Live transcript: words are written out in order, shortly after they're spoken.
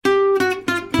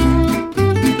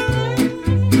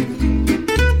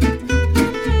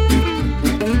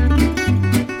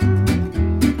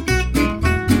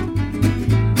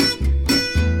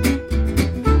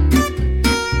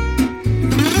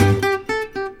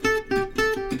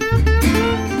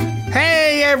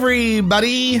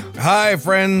everybody. Hi,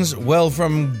 friends. Well,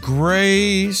 from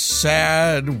gray,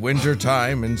 sad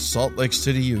wintertime in Salt Lake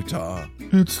City, Utah.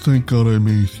 It's Thank God I'm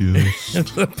Atheist.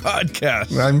 It's the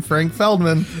podcast. I'm Frank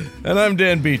Feldman. And I'm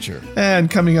Dan Beecher. And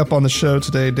coming up on the show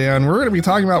today, Dan, we're going to be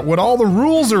talking about what all the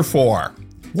rules are for.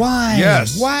 Why?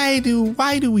 Yes. Why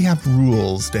do we have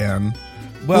rules, Dan?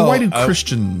 Well, why do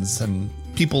Christians and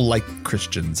people like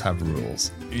Christians have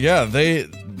rules? Yeah,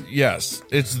 yes,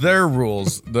 it's their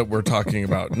rules that we're talking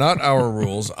about, not our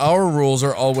rules. Our rules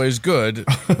are always good,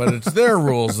 but it's their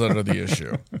rules that are the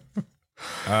issue.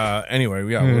 Anyway,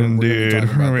 yeah, we're going to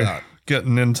talk about that.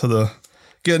 Getting into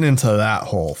that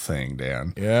whole thing,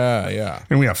 Dan. Yeah.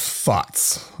 And we have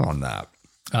thoughts on that.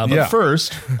 But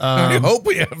first, I hope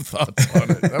we have thoughts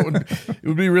on it. It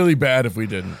would be really bad if we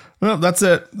didn't. Well, that's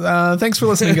it. Thanks for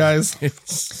listening, guys.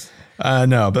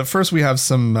 But first we have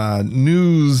some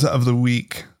news of the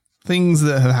week, things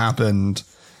that have happened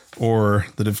or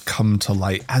that have come to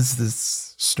light, as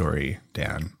this story,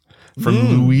 Dan,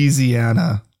 from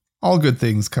Louisiana. All good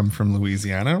things come from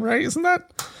Louisiana, right? Isn't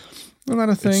that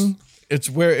a thing? It's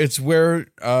where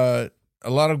a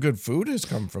lot of good food has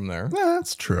come from there. Yeah,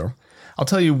 that's true. I'll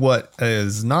tell you what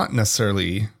is not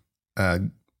necessarily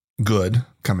good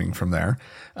coming from there,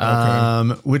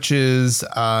 which is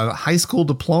high school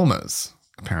diplomas.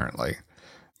 Apparently,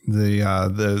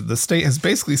 the state has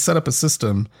basically set up a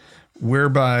system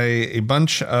whereby a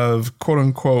bunch of quote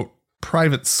unquote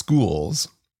private schools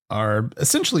are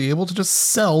essentially able to just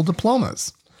sell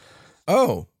diplomas.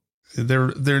 Oh,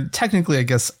 they're technically, I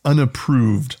guess,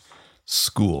 unapproved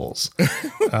schools.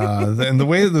 And the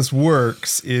way that this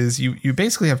works is you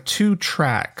basically have two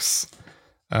tracks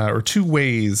or two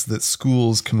ways that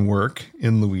schools can work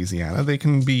in Louisiana. They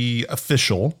can be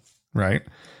official, right?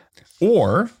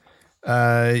 Or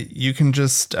you can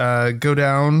just go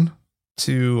down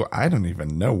to, I don't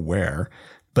even know where,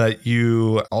 but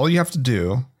all you have to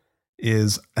do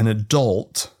is an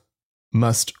adult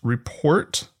must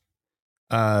report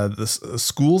the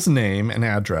school's name and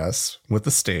address with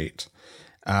the state,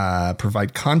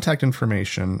 provide contact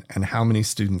information and how many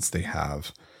students they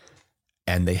have.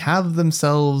 And they have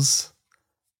themselves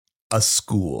a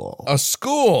school. A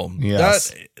school.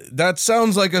 Yes. That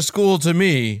sounds like a school to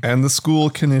me. And the school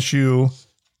can issue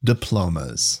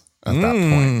diplomas at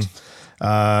that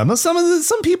point.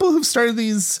 Some people who've started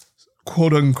these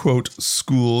quote unquote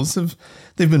schools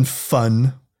they've been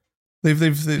fun. They've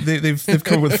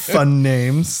come up with fun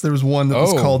names. There was one that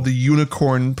was called the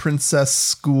Unicorn Princess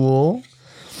School.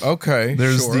 Okay.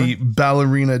 There's the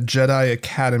Ballerina Jedi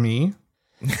Academy.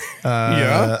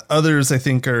 Others, I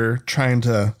think, are trying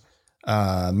to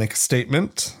make a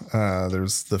statement.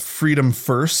 There's the Freedom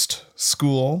First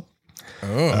School.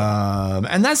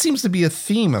 And that seems to be a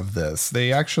theme of this.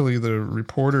 The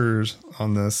reporters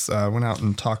on this went out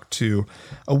and talked to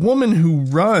a woman who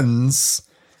runs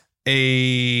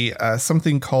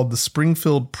something called the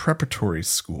Springfield Preparatory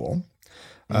School.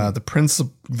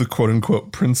 The quote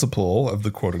unquote principal of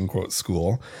the quote unquote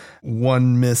school,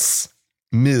 one Ms.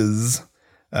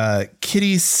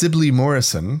 Kitty Sibley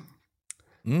Morrison.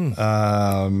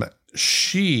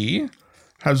 She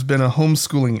has been a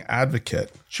homeschooling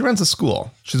advocate. She runs a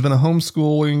school. She's been a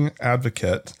homeschooling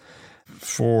advocate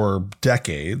for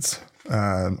decades.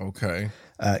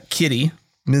 Kitty,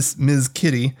 Ms.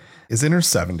 Kitty, is in her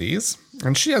 70s,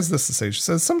 and she has this to say. She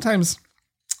says sometimes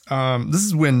this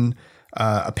is when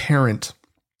a parent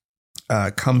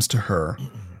comes to her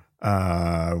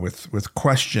with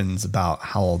questions about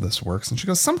how all this works. And she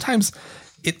goes, sometimes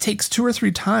it takes 2 or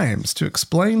 3 times to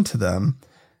explain to them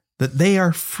that they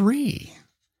are free.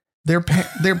 Their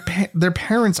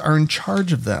parents are in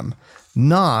charge of them,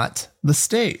 not the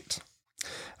state.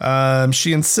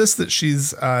 She insists that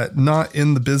she's not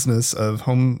in the business of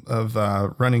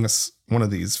running one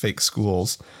of these fake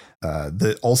schools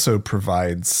that also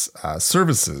provides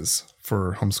services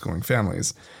for homeschooling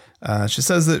families. She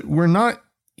says that we're not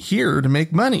here to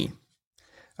make money.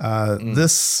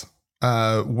 This,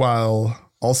 while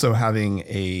also having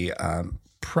a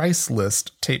price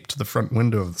list taped to the front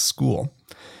window of the school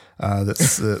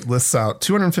that lists out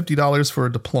 $250 for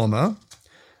a diploma,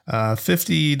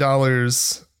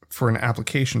 $50 for an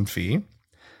application fee,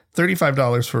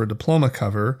 $35 for a diploma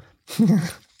cover,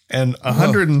 and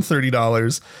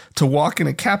 $130 to walk in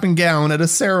a cap and gown at a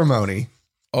ceremony.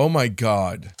 Oh my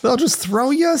God. They'll just throw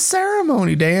you a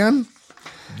ceremony, Dan.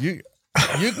 You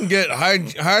can get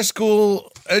high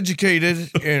school educated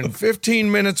in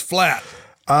 15 minutes flat.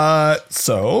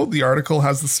 So the article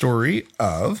has the story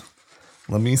of,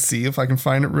 let me see if I can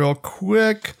find it real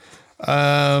quick.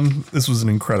 This was an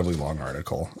incredibly long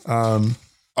article.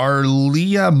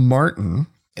 Arleah Martin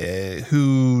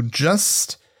who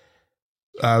just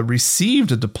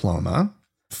received a diploma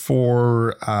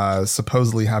for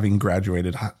supposedly having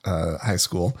graduated high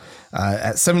school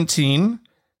at 17.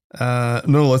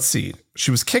 No, let's see.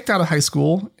 She was kicked out of high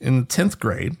school in the 10th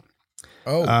grade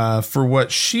for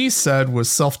what she said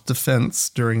was self-defense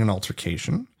during an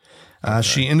altercation.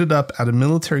 She ended up at a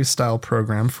military-style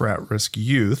program for at-risk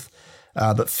youth,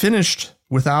 but finished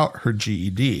without her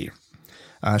GED.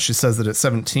 She says that at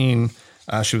 17,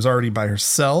 she was already by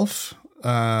herself,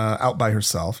 out by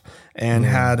herself, and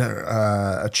had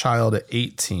a child at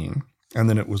 18. And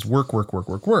then it was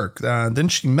work. Then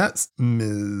she met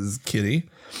Ms. Kitty,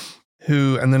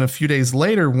 who, and then a few days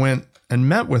later went and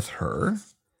met with her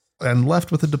and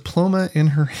left with a diploma in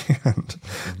her hand.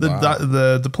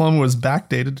 The diploma was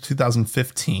backdated to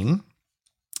 2015,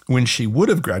 when she would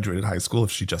have graduated high school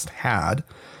if she just had.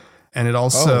 And it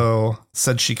also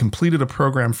said she completed a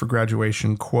program for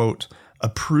graduation, quote,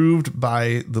 approved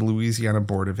by the Louisiana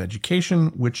Board of Education,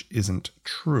 which isn't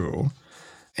true.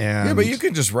 And yeah, but you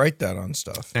can just write that on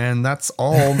stuff. And that's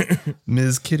all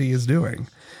Ms. Kitty is doing.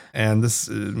 And this,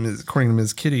 according to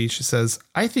Ms. Kitty, she says,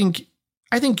 I think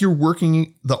you're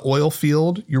working the oil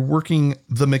field. You're working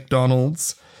the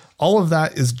McDonald's. All of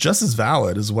that is just as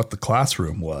valid as what the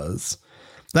classroom was.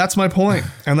 That's my point.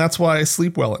 And that's why I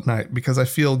sleep well at night, because I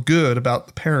feel good about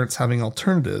the parents having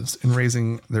alternatives in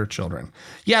raising their children.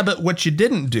 Yeah, but what you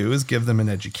didn't do is give them an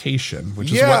education, which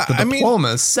is what the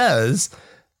diploma says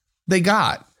they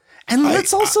got. And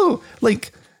that's also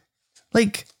like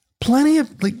plenty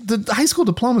of, like, the high school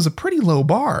diploma is a pretty low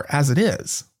bar as it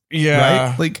is. Yeah.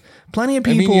 Right? Like, plenty of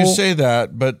people. I mean, you say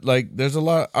that, but like, there's a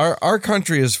lot, our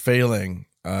country is failing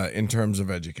in terms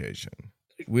of education.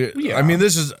 I mean,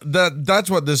 that's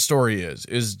what this story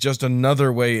is just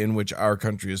another way in which our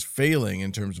country is failing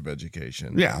in terms of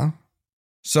education. Yeah.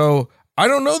 So I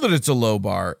don't know that it's a low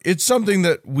bar. It's something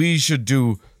that we should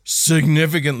do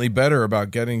significantly better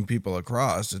about getting people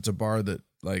across. It's a bar that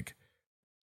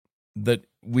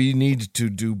we need to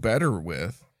do better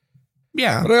with.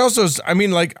 Yeah. But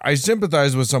I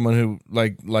sympathize with someone who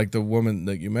like the woman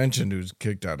that you mentioned who's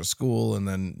kicked out of school and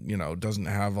then, doesn't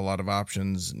have a lot of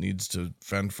options, needs to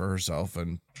fend for herself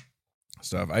and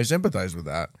stuff. I sympathize with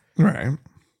that. Right.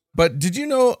 But do you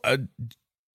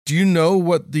know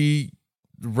what the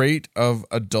rate of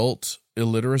adult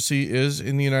illiteracy is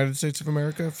in the United States of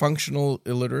America? Functional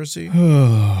illiteracy?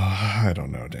 I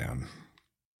don't know, Dan.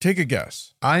 Take a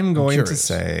guess. I'm going to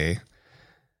say,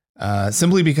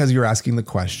 simply because you're asking the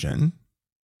question,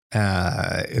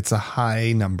 it's a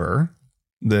high number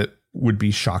that would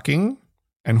be shocking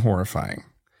and horrifying.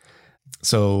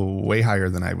 So way higher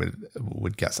than I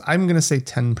would guess. I'm going to say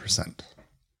 10%.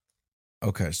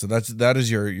 Okay, so that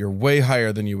is your way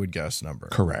higher than you would guess number.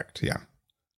 Correct. Yeah.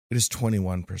 It is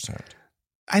 21%.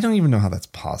 I don't even know how that's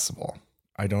possible.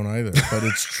 I don't either, but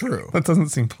it's true. That doesn't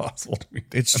seem possible to me.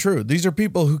 It's true. These are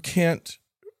people who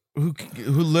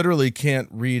literally can't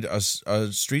read a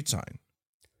street sign.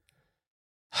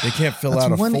 They can't fill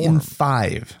out a form. 1 in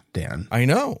 5, Dan. I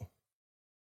know.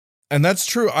 And that's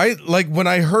true. When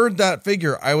I heard that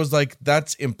figure, I was like,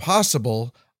 that's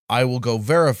impossible. I will go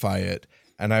verify it.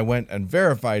 And I went and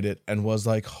verified it and was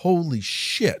like, holy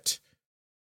shit.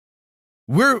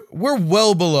 We're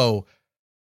well below,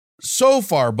 so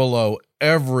far below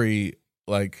every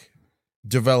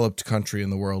developed country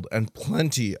in the world, and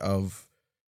plenty of,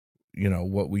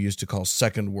 what we used to call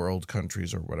second world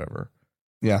countries or whatever.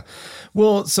 Yeah.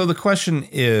 Well, so the question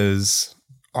is,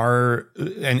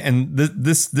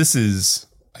 this is,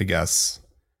 I guess,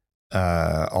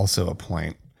 also a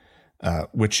point,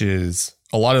 which is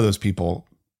a lot of those people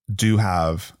do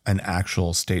have an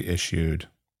actual state issued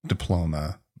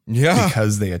diploma. Yeah.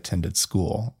 Because they attended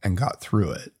school and got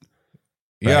through it.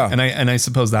 Right? Yeah. And I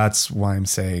suppose that's why I'm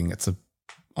saying it's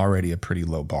already a pretty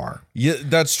low bar. Yeah,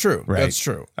 that's true. Right? That's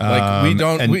true.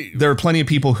 There are plenty of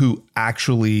people who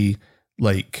actually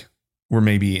were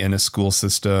maybe in a school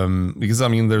system, because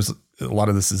there's a lot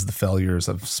of this is the failures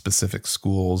of specific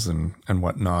schools and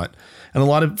whatnot.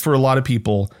 And for a lot of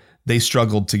people, they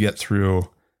struggled to get through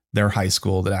their high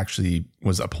school that actually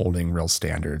was upholding real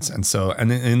standards. And so,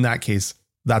 and in that case,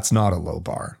 that's not a low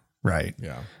bar. Right.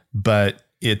 Yeah. But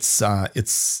I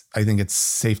think it's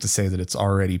safe to say that it's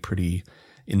already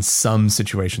in some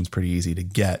situations, pretty easy to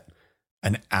get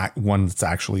one that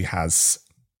actually has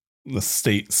the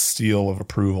state seal of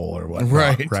approval or whatnot.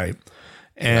 Right. Right.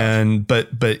 And, but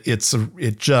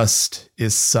it just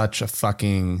is such a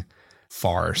fucking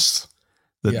farce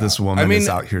that this woman is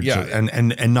out here. Yeah.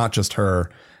 And not just her,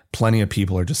 plenty of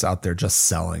people are just out there just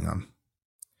selling them.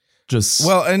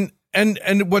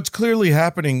 And what's clearly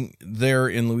happening there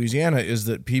in Louisiana is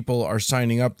that people are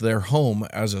signing up their home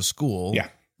as a school. Yeah.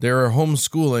 They're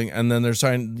homeschooling, and then they're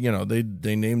signing,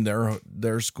 they name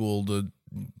their school to,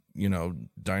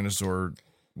 dinosaur,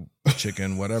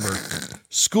 chicken, whatever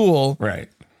school. Right.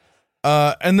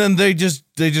 And then they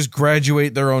just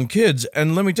graduate their own kids.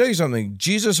 And let me tell you something,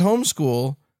 Jesus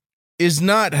homeschool is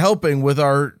not helping with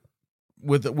our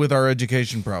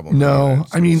education problem. No,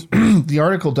 I mean, the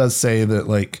article does say that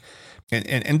like,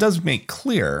 and does make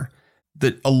clear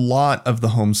that a lot of the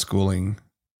homeschooling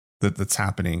that's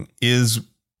happening is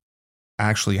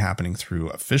actually happening through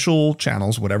official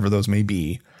channels, whatever those may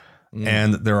be.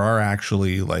 And there are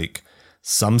actually like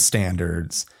some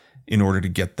standards in order to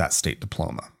get that state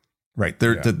diploma, right?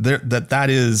 That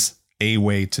is a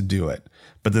way to do it.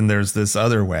 But then there's this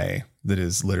other way that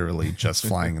is literally just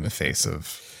flying in the face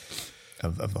of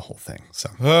the whole thing. So,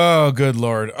 oh, good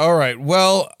Lord. All right.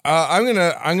 Well, I'm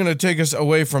gonna take us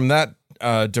away from that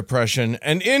depression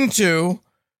and into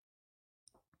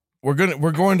we're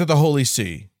going to the Holy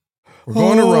See. We're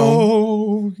going to Rome.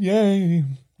 Oh, yay!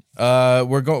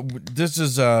 This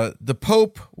is the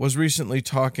Pope was recently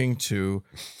talking to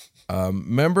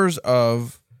members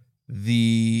of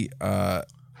the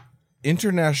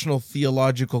International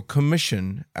Theological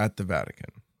Commission at the Vatican.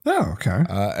 Oh, okay.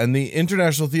 And the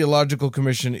International Theological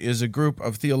Commission is a group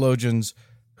of theologians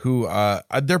who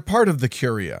they're part of the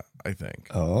Curia, I think.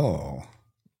 Oh,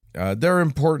 they're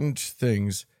important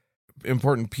things,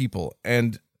 important people.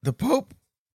 And the Pope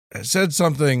said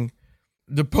something.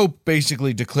 The Pope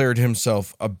basically declared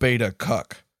himself a beta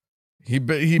cuck. He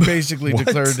basically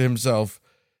declared himself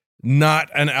not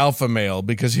an alpha male,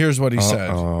 because here's what he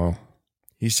said.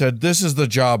 He said, "This is the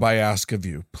job I ask of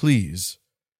you. Please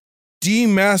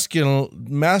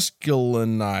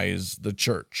demasculinize the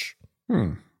church."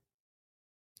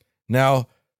 Now,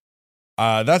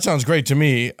 that sounds great to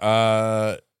me.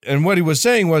 And what he was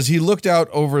saying was he looked out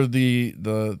over the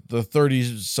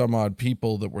 30 some odd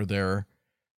people that were there.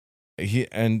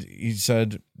 He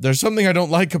said, "There's something I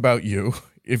don't like about you,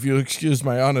 if you excuse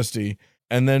my honesty,"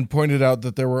 and then pointed out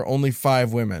that there were only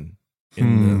 5 women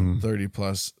in the 30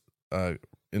 plus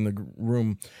in the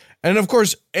room. And of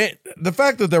course, the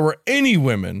fact that there were any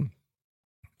women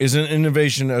is an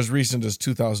innovation as recent as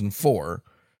 2004.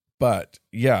 But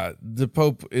yeah, the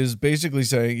Pope is basically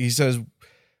saying, he says,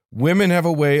 women have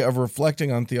a way of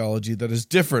reflecting on theology that is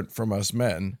different from us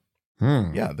men.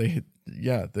 Yeah, they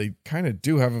kind of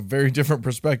do have a very different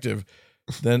perspective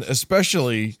than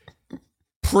especially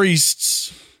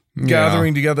priests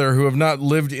gathering together who have not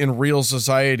lived in real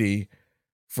society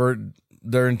for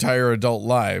their entire adult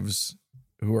lives,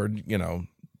 who are,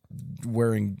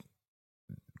 wearing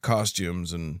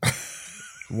costumes and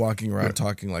walking around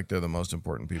talking like they're the most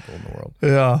important people in the world.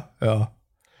 Yeah.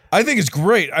 I think it's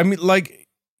great. I mean, like,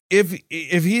 if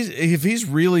he's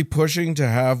really pushing to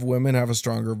have women have a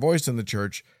stronger voice in the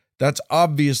church, that's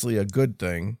obviously a good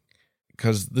thing,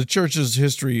 because the church's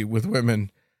history with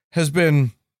women has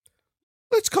been,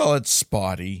 let's call it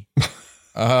spotty.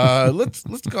 Let's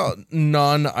call it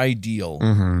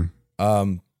non-ideal.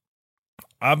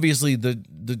 Obviously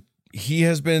he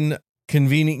has been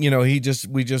convening,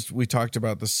 we talked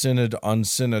about the synod on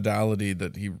synodality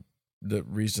that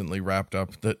recently wrapped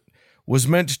up, that was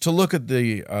meant to look at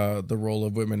the role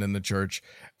of women in the church,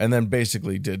 and then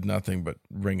basically did nothing but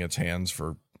wring its hands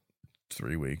for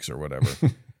 3 weeks or whatever.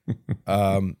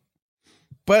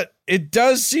 But it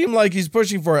does seem like he's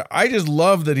pushing for it. I just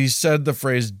love that he said the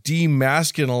phrase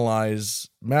masculinize.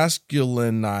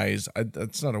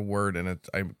 That's not a word, and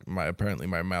apparently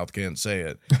my mouth can't say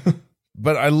it.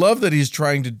 But I love that he's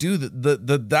trying to do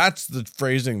that. That's the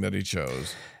phrasing that he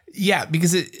chose. Yeah,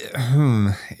 because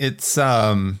it's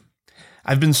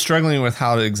I've been struggling with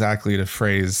how exactly to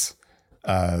phrase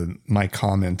my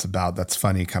comment about that's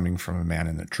funny coming from a man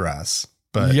in a dress.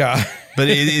 But yeah, but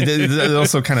it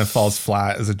also kind of falls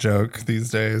flat as a joke these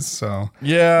days. So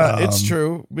yeah, it's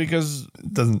true, because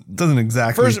it doesn't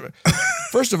exactly.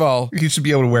 First of all, he should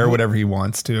be able to wear whatever he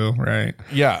wants to, right?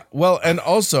 Yeah. Well, and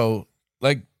also,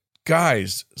 like,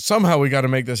 guys, somehow we got to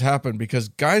make this happen, because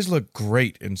guys look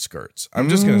great in skirts. I'm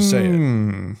just going to say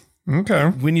it. Okay.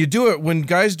 When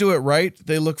guys do it right,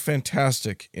 they look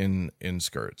fantastic in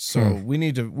skirts. So we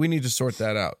need to sort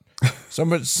that out.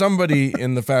 Somebody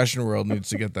in the fashion world needs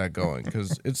to get that going,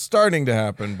 because it's starting to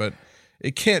happen, but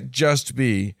it can't just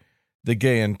be the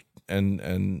gay and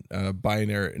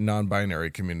binary, non-binary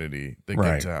community that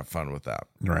get to have fun with that.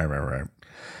 Right.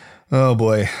 Oh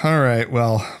boy. All right.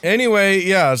 Well, anyway,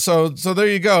 yeah. So there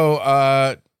you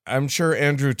go. I'm sure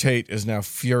Andrew Tate is now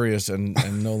furious and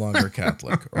no longer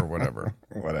Catholic or whatever.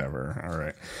 Whatever. All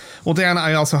right. Well, Dan,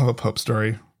 I also have a Pope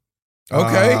story.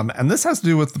 Okay. And this has to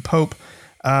do with the Pope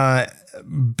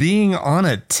being on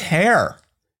a tear.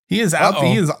 He is out.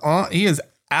 Uh-oh. He is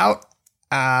out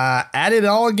at it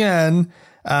all again,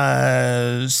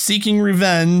 seeking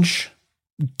revenge,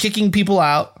 kicking people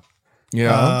out.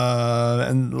 Yeah.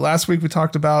 And last week we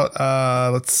talked about,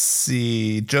 let's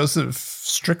see, Joseph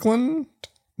Strickland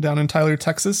down in Tyler,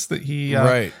 Texas, that he,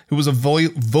 who was a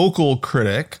vocal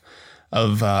critic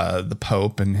of the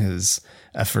Pope and his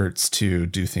efforts to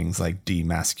do things like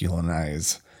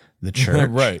demasculinize the church.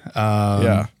 Right.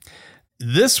 Yeah.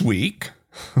 This week,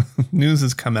 news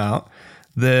has come out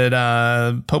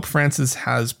that Pope Francis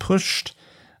has punished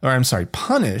one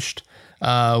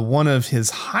of his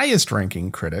highest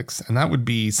ranking critics, and that would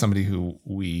be somebody who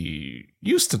we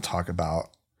used to talk about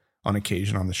on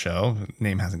occasion on the show.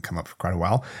 Name hasn't come up for quite a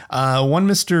while. One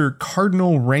Mr.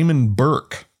 Cardinal Raymond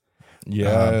Burke.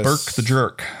 Yes. Burke the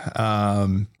Jerk.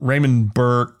 Raymond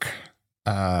Burke.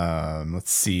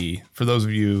 Let's see. For those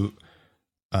of you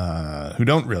who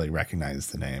don't really recognize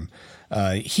the name,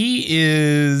 he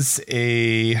is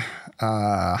a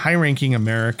high-ranking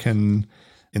American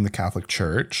in the Catholic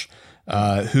Church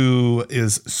who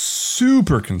is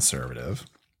super conservative.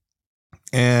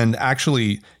 And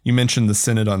actually, you mentioned the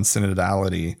Synod on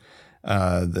Synodality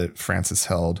that Francis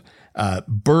held.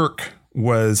 Burke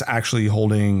was actually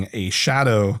holding a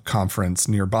shadow conference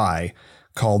nearby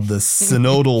called the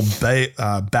Synodal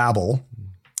Babel,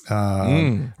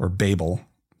 or Babel.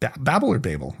 Babel or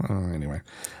Babel? Anyway.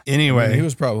 I mean, he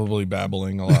was probably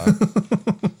babbling a lot.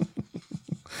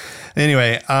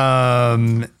 Anyway,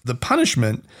 the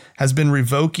punishment has been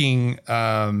revoking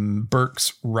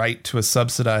Burke's right to a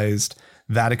subsidized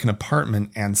Vatican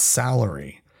apartment and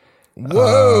salary.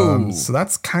 Whoa. So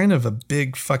that's kind of a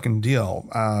big fucking deal.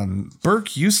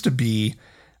 Burke used to be,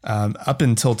 up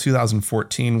until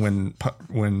 2014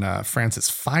 when Francis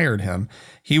fired him,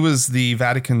 he was the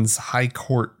Vatican's High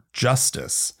Court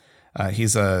Justice.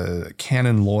 He's a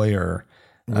canon lawyer.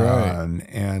 Right.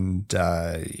 And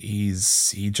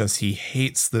he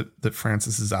hates that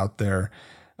Francis is out there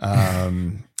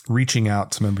reaching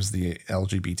out to members of the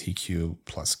LGBTQ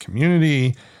plus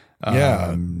community.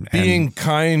 Being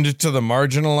kind to the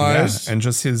marginalized. Yeah, and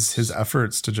just his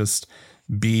efforts to just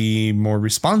be more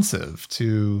responsive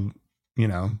to,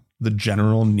 the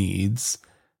general needs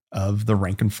of the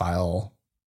rank and file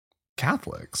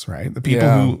Catholics, right? The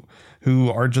people who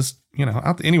are just,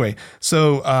 out there. Anyway,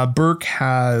 so Burke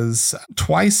has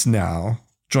twice now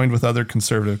joined with other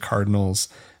conservative cardinals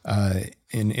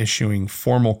in issuing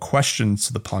formal questions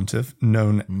to the pontiff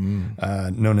known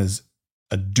as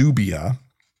adubia,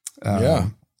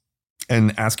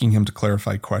 and asking him to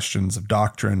clarify questions of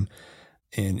doctrine.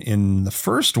 In the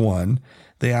first one,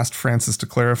 they asked Francis to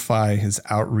clarify his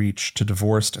outreach to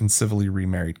divorced and civilly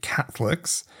remarried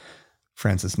Catholics.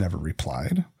 Francis never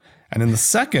replied. And in the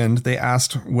second, they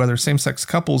asked whether same-sex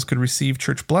couples could receive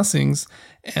church blessings,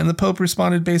 and the Pope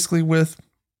responded basically with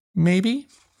maybe.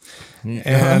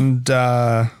 And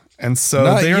so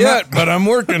not they're yet, but I'm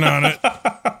working on it.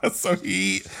 So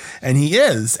he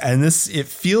is, and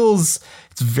it's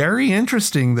very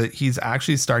interesting that he's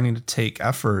actually starting to take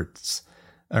efforts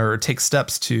or take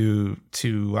steps to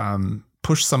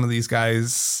push some of these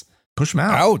guys, push them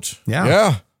out.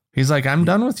 Yeah. He's like, I'm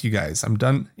done with you guys. I'm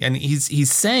done. And he's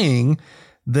saying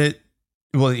that,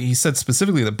 well, he said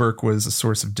specifically that Burke was a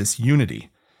source of disunity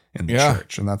in the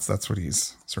church. And that's what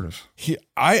he's sort of.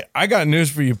 I got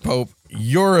news for you, Pope.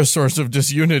 You're a source of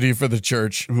disunity for the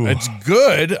church. Ooh, it's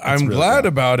good. I'm really glad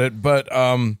about it. But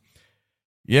I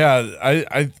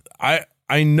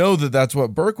know that's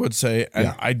what Burke would say.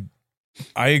 And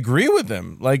I agree with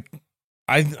him. Like,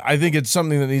 I think it's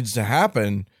something that needs to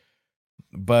happen.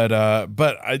 But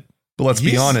let's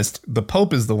be honest. The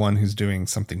Pope is the one who's doing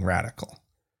something radical.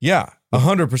 Yeah,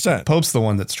 100%. The Pope's the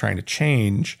one that's trying to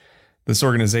change this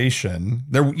organization.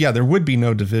 There would be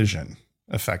no division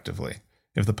effectively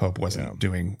if the Pope wasn't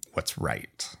doing what's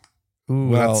right. Ooh,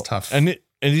 well, that's tough. And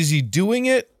is he doing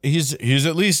it? He's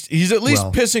at least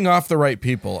pissing off the right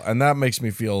people, and that makes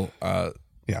me feel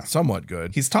somewhat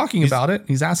good. He's talking about it.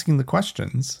 He's asking the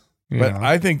questions. But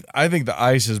I think the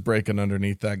ice is breaking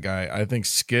underneath that guy. I think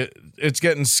it's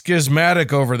getting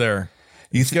schismatic over there.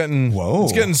 It's getting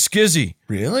skizzy.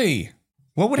 Really?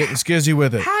 What would getting skizzy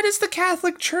with it? How does the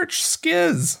Catholic Church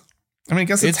skiz? I mean, I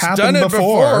guess it's happened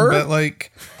before, but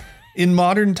like in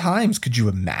modern times, could you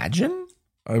imagine?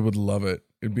 I would love it.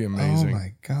 It'd be amazing. Oh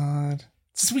my God.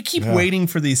 We keep waiting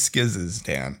for these skizzes,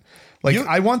 Dan. Like,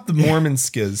 I want the Mormon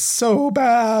skiz so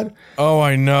bad. Oh,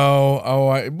 I know.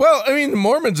 Well, I mean, the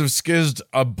Mormons have skizzed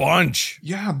a bunch.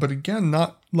 Yeah, but again,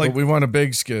 not like but we want a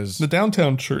big skiz. The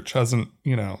downtown church hasn't,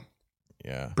 yeah,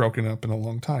 broken up in a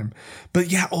long time.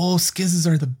 But yeah, skizzes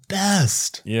are the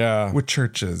best. Yeah, with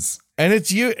churches. And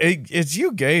it's you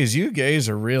gays. You gays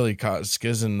are really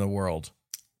skizzing the world.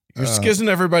 You're skizzing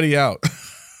everybody out.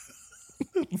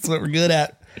 That's what we're good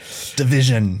at.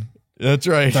 Division. That's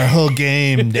right. It's our whole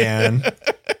game, Dan.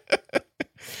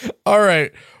 All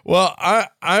right. Well,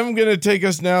 I'm going to take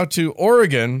us now to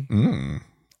Oregon,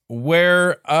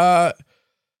 where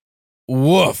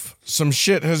woof, some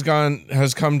shit has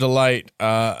come to light.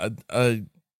 A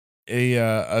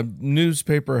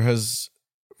newspaper has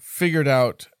figured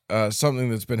out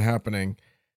something that's been happening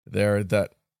there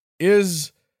that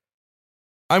is,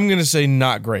 I'm going to say,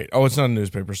 not great. Oh, it's not a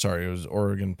newspaper. Sorry. It was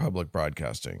Oregon Public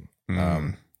Broadcasting.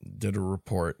 Did a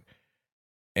report.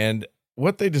 And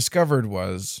what they discovered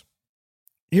was,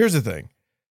 here's the thing.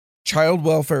 Child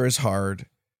welfare is hard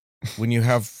when you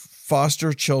have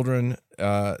foster children,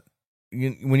 when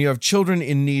you have children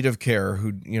in need of care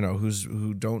who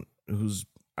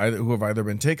have either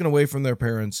been taken away from their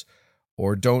parents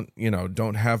or don't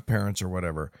have parents or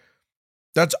whatever.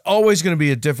 That's always going to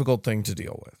be a difficult thing to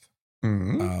deal with.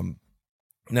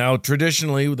 Now,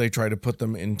 traditionally, they try to put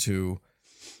them into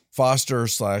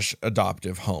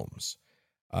foster/adoptive homes.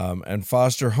 And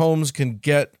foster homes can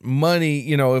get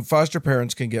money, foster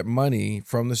parents can get money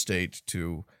from the state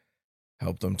to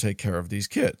help them take care of these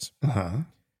kids.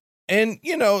 And,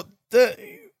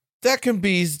 that can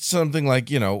be something like,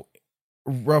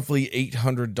 roughly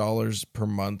 $800 per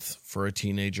month for a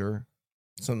teenager,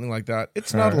 something like that.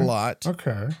 It's not a lot.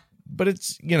 Okay. But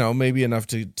it's, maybe enough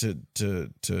to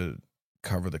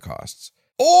cover the costs.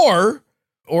 Or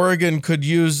Oregon could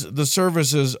use the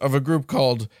services of a group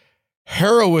called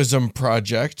Heroism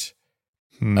Project,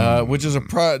 which is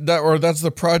that's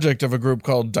the project of a group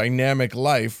called Dynamic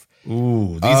Life.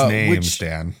 Ooh, these names,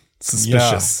 Dan.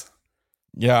 Suspicious.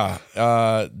 Yeah.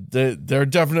 They're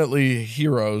definitely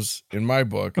heroes in my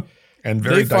book. And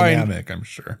very dynamic, I'm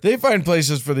sure. They find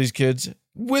places for these kids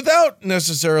without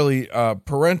necessarily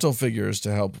parental figures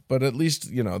to help, but at least,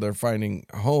 they're finding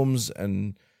homes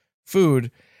and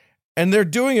food. And they're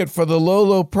doing it for the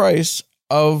low price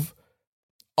of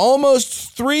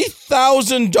almost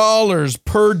 $3,000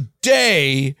 per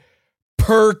day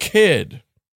per kid.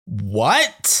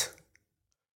 What?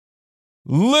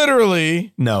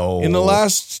 Literally. No. In the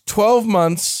last 12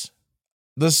 months,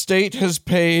 the state has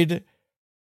paid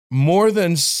more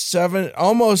than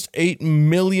almost $8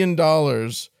 million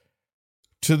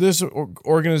to this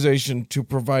organization to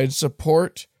provide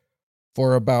support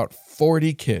for about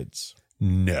 40 kids.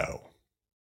 No.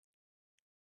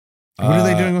 What are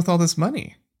they doing with all this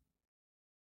money?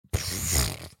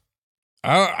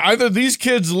 Either these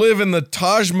kids live in the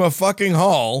Taj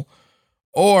Mahal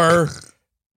or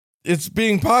it's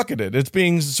being pocketed. It's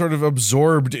being sort of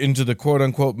absorbed into the quote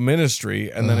unquote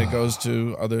ministry. And then it goes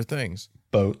to other things.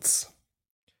 Boats.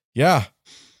 Yeah.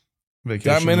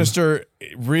 Vacation. That minister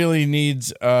really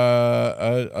needs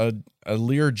a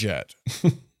Learjet.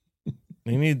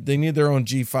 They need their own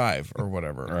G5 or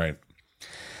whatever. Right.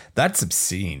 That's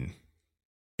obscene.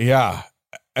 Yeah.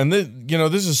 And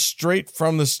this is straight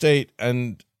from the state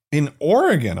and in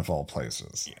Oregon of all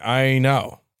places. I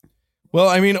know. Well,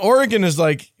 I mean, Oregon is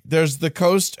like, there's the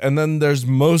coast and then there's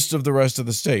most of the rest of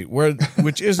the state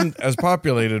which isn't as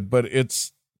populated, but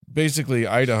it's basically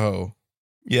Idaho.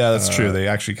 Yeah, that's true. They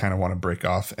actually kind of want to break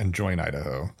off and join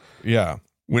Idaho. Yeah.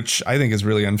 Which I think is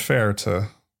really unfair to,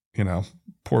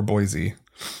 poor Boise.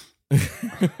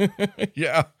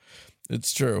 Yeah,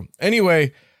 it's true.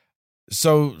 Anyway,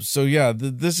 so yeah,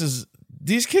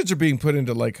 these kids are being put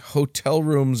into like hotel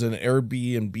rooms and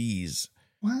Airbnbs.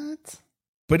 What?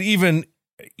 But even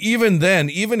then,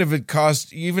 even if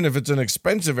it's an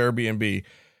expensive Airbnb,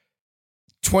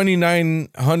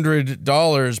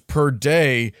 $2,900 per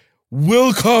day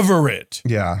will cover it.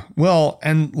 Yeah. Well,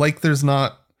 and like I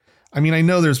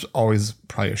know there's always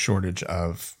probably a shortage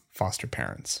of foster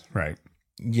parents, right?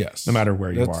 Yes. No matter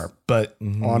where you are. But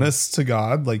honest to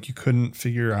God, like you couldn't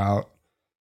figure out.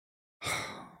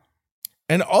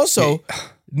 And also,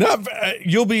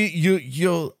 you'll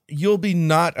be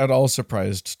not at all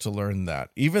surprised to learn that,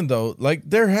 even though like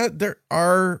there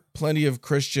are plenty of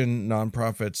Christian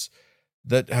nonprofits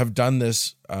that have done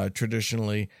this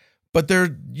traditionally, but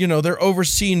they're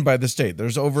overseen by the state.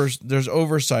 There's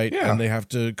oversight, and they have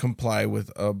to comply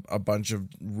with a bunch of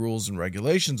rules and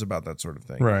regulations about that sort of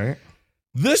thing. Right.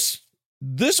 This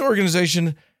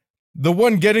organization, the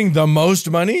one getting the most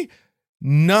money,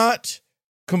 not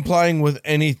complying with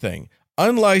anything.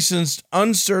 Unlicensed,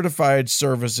 uncertified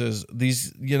services.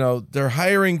 These, they're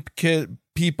hiring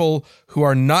people who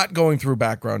are not going through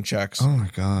background checks. Oh my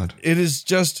God. It is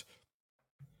just,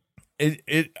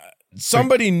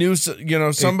 somebody knew,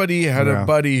 somebody had a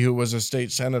buddy who was a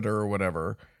state senator or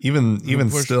whatever.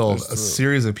 Even still, a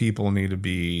series of people need to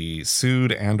be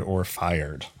sued and or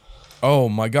fired. Oh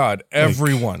my God.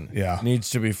 Everyone needs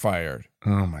to be fired.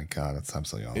 Oh my God. That's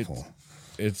absolutely awful.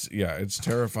 It's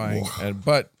terrifying.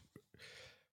 But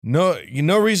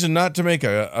no reason not to make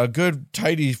a good,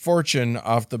 tidy fortune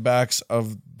off the backs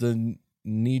of the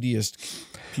neediest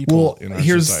people in our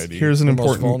society. Here's an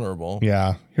important, most vulnerable.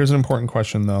 Yeah. Here's an important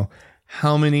question though.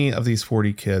 How many of these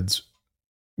 40 kids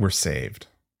were saved?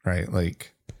 Right?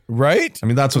 Right? I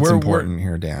mean, that's what's important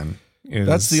here, Dan.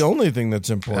 That's the only thing that's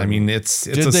important. I mean, it's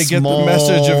Did they get the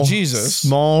message of Jesus?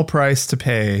 Small price to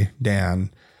pay,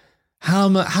 Dan.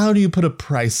 How do you put a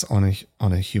price on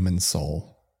a human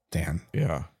soul, Dan?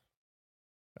 Yeah.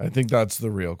 I think that's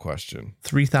the real question.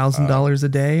 $3,000 a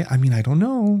day? I mean, I don't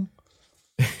know.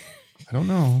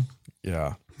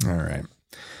 Yeah. All right.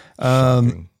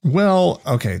 Well,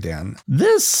 okay, Dan.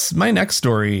 My next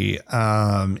story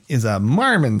is a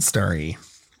Mormon story.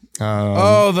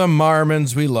 The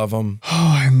Mormons, we love them.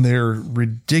 Oh, and their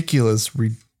ridiculous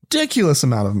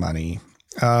amount of money,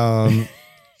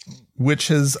 which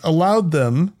has allowed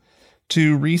them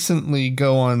to recently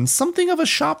go on something of a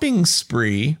shopping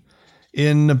spree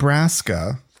in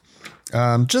Nebraska.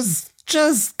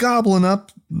 Just gobbling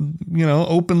up,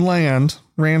 open land,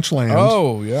 ranch land.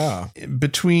 Oh, yeah.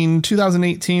 Between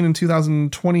 2018 and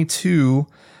 2022,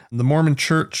 the Mormon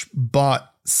Church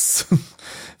bought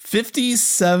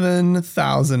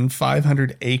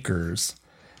 57,500 acres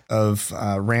of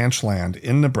ranch land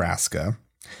in Nebraska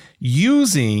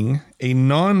using a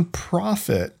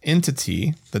nonprofit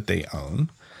entity that they own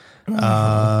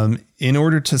in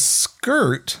order to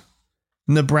skirt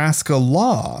Nebraska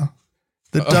law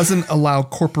that doesn't allow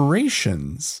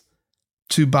corporations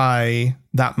to buy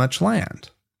that much land.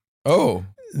 Oh,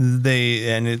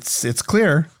 it's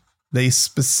clear they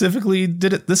specifically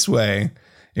did it this way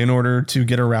in order to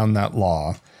get around that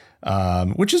law,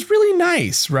 which is really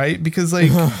nice, right? Because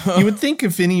you would think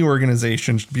if any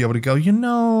organization should be able to go,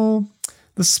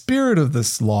 the spirit of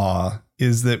this law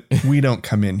is that we don't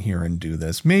come in here and do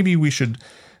this. Maybe we should,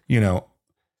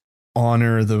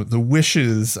 honor the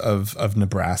wishes of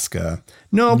Nebraska.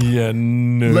 Nope. Yeah,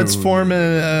 no. Let's form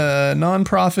a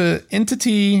nonprofit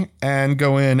entity and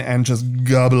go in and just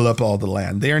gobble up all the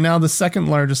land. They are now the second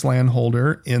largest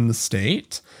landholder in the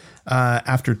state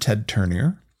after Ted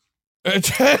Turner.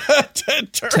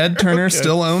 Ted Turner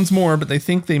still owns more, but they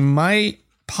think they might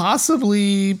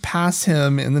possibly pass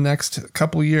him in the next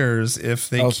couple years if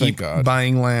they keep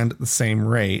buying land at the same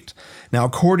rate. Now,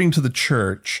 according to the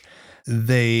church,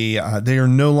 they are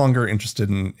no longer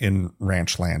interested in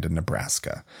ranch land in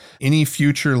Nebraska. Any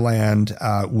future land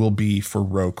will be for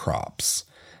row crops,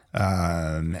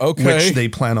 which they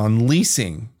plan on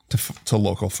leasing to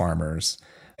local farmers.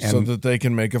 So that they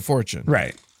can make a fortune.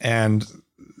 Right. And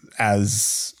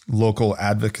as local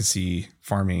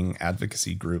farming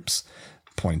advocacy groups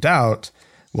point out,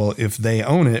 well, if they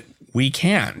own it, we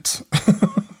can't.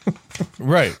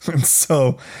 Right. And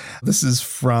so this is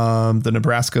from the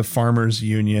Nebraska Farmers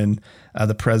Union,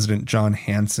 the president, John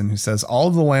Hansen, who says all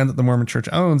of the land that the Mormon Church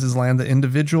owns is land that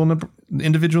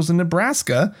individuals in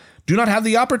Nebraska do not have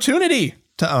the opportunity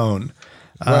to own.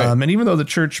 Right. And even though the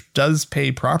church does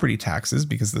pay property taxes,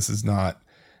 because these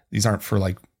aren't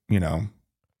for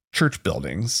church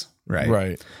buildings, right?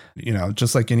 Right.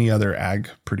 Just like any other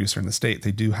ag producer in the state,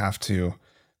 they do have to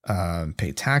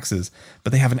pay taxes,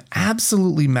 but they have an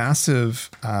absolutely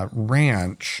massive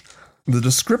ranch, the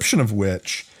description of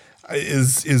which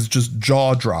is just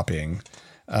jaw dropping.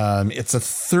 It's a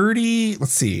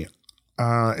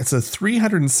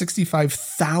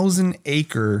 365,000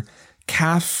 acre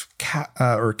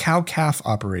cow-calf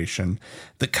operation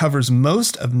that covers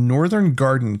most of northern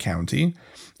Garden County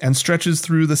and stretches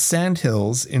through the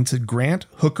Sandhills into Grant,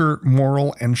 Hooker,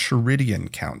 Morrill, and Sheridan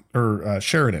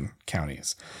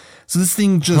counties. So this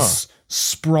thing just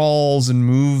sprawls and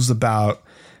moves about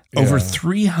over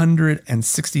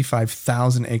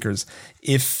 365,000 acres.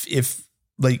 If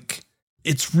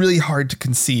it's really hard to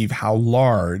conceive how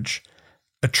large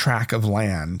a tract of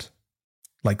land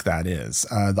like that is.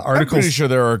 The article. I'm pretty sure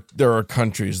there are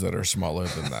countries that are smaller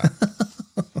than that.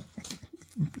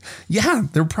 Yeah,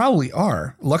 there probably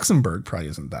are. Luxembourg probably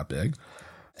isn't that big.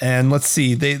 And let's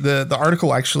see, the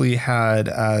article actually had,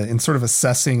 in sort of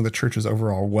assessing the church's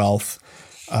overall wealth,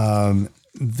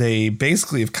 they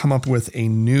basically have come up with a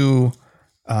new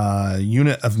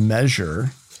unit of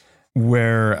measure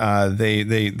where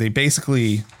they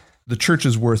basically, the church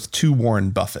is worth 2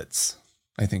 Warren Buffetts,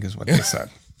 I think is what they said.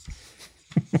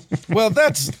 Well,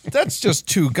 that's just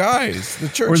 2 guys. The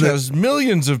church has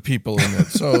millions of people in it,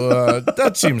 so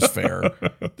that seems fair.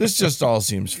 This just all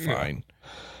seems fine.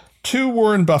 2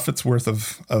 Warren Buffett's worth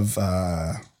of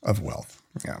wealth.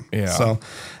 Yeah. So,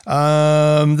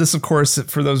 this, of course,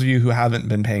 for those of you who haven't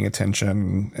been paying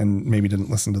attention and maybe didn't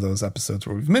listen to those episodes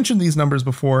where we've mentioned these numbers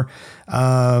before,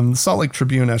 the Salt Lake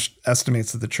Tribune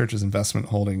estimates that the church's investment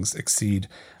holdings exceed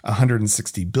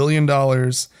 $160 billion.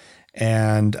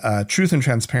 And Truth and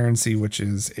Transparency, which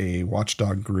is a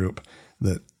watchdog group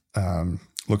that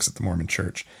looks at the Mormon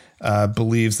Church,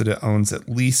 believes that it owns at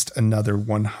least another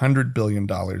 $100 billion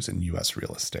in U.S.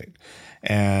 real estate.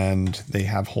 And they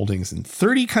have holdings in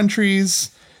 30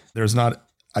 countries. There's not,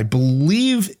 I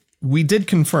believe we did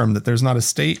confirm that there's not a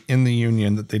state in the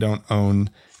union that they don't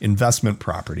own investment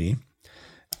property.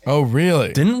 Oh,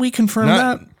 really? Didn't we confirm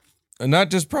that? Not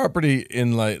just property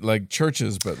in like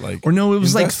churches, but like, or no, it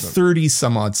was investment. like 30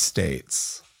 some odd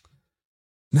states.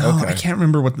 No, Okay. I can't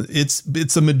remember what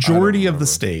it's a majority of the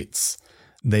states.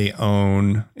 They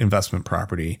own investment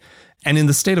property. And in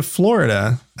the state of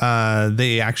Florida,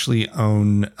 they actually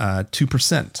own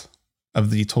 2% of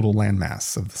the total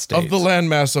landmass of the state. Of the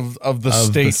landmass of the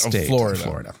state of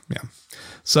Florida. Yeah.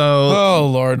 So, oh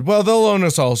Lord, well they'll own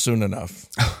us all soon enough.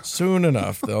 Soon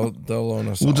enough, they'll own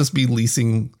us. We'll just be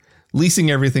leasing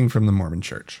everything from the Mormon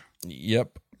Church.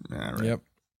 Yep. All right. Yep.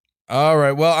 All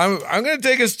right. Well, I'm going to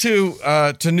take us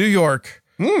to New York.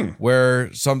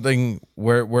 Where something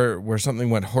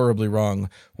went horribly wrong.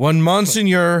 One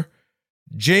Monsignor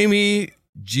Jamie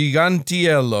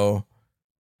Gigantiello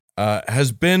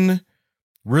has been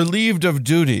relieved of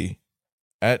duty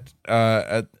at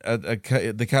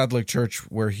the Catholic Church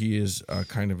where he is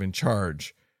kind of in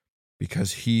charge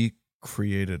because he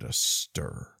created a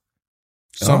stir.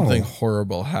 Something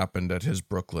horrible happened at his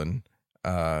Brooklyn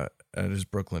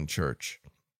church.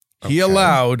 He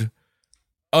allowed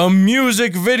a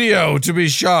music video to be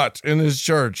shot in his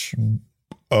church.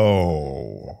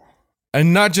 Oh.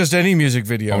 And not just any music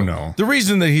video. Oh, no. The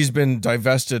reason that he's been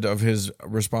divested of his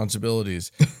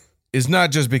responsibilities is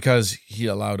not just because he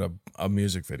allowed a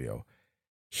music video.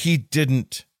 He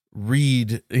didn't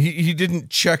read, he didn't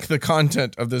check the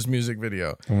content of this music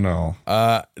video. Oh, no.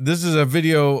 This is a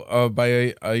video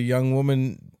by a young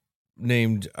woman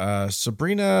named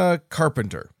Sabrina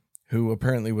Carpenter, who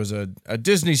apparently was a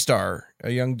Disney star,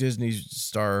 a young Disney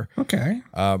star. Okay.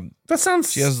 That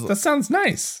sounds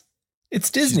nice. It's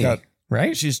Disney,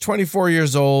 right? She's 24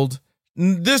 years old.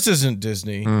 This isn't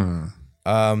Disney.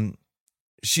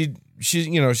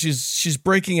 She's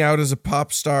breaking out as a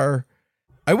pop star.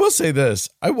 I will say this.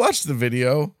 I watched the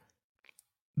video.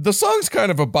 The song's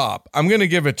kind of a bop. I'm going to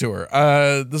give it to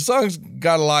her. The song's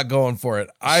got a lot going for it.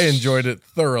 I enjoyed it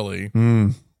thoroughly.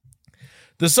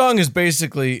 The song is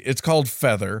basically, it's called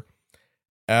Feather,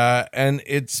 and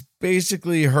it's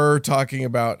basically her talking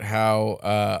about how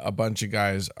a bunch of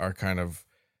guys are kind of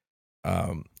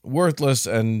worthless,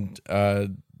 and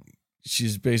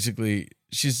she's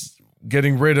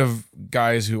getting rid of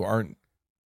guys who aren't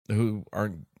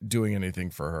doing anything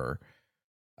for her.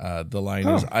 The line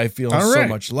is, "I feel so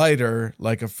much lighter,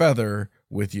 like a feather,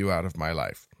 with you out of my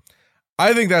life."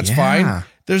 I think that's fine.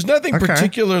 There's nothing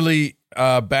particularly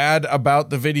bad about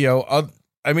the video.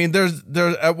 I mean, there's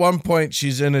at one point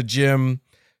she's in a gym.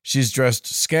 She's dressed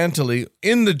scantily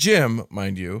in the gym,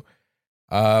 mind you.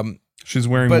 She's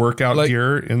wearing workout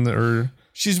gear in the. Or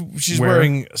she's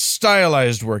wearing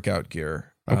stylized workout gear.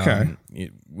 Okay.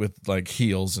 With like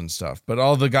heels and stuff. But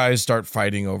all the guys start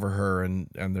fighting over her, and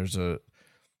there's a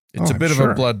bit of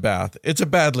a bloodbath. It's a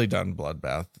badly done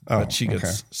bloodbath, but she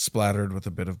gets splattered with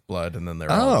a bit of blood, and then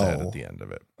they're all dead at the end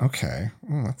of it. Okay.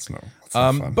 Well, that's no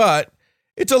fun. But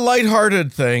it's a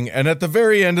lighthearted thing, and at the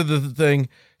very end of the thing,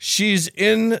 she's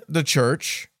in the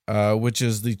church, which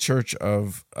is the Church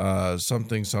of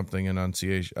something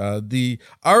Annunciation, the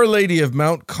Our Lady of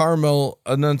Mount Carmel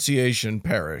Annunciation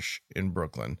Parish in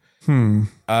Brooklyn.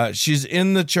 She's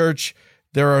in the church.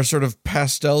 There are sort of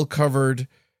pastel covered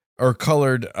or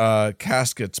colored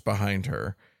caskets behind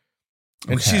her,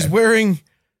 and she's wearing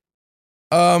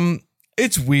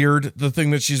it's weird, the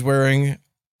thing that she's wearing.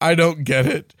 I don't get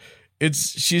it.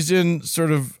 She's in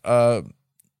sort of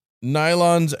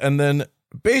nylons, and then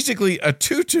basically a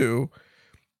tutu,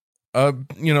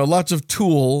 lots of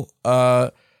tulle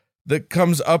that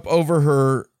comes up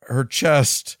over her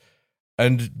chest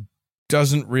and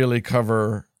doesn't really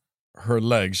cover her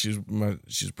legs.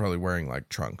 She's probably wearing like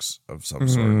trunks of some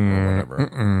sort or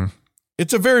whatever.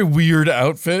 It's a very weird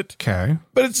outfit. Okay.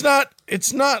 But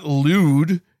it's not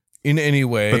lewd. in any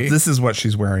way. But this is what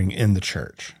she's wearing in the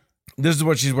church. This is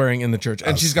what she's wearing in the church.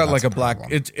 And she's got like a black,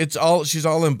 problem. she's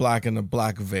all in black and a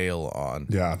black veil on.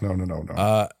 Yeah,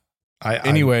 no.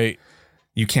 Anyway.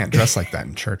 You can't dress like that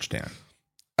in church, Dan.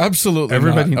 Absolutely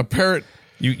Everybody, not. A parrot.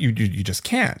 You just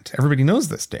can't. Everybody knows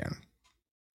this, Dan.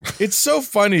 It's so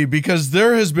funny because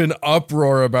there has been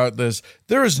uproar about this.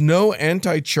 There is no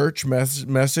anti-church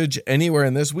message anywhere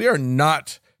in this. We are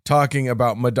not talking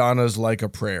about Madonna's Like a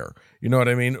Prayer. You know what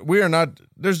I mean? We are not,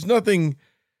 there's nothing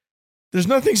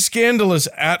scandalous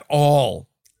at all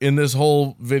in this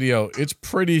whole video. It's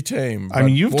pretty tame. I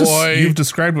mean, you've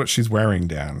described what she's wearing,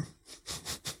 Dan.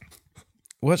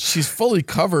 What? She's fully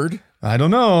covered. I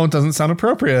don't know. It doesn't sound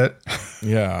appropriate.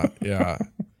 Yeah.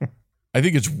 I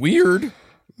think it's weird,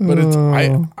 but it's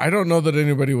I don't know that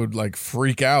anybody would like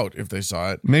freak out if they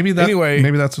saw it. Maybe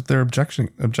that's what they're objecting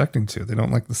to. They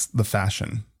don't like the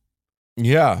fashion.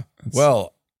 Yeah.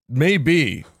 Well,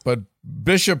 maybe, but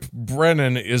Bishop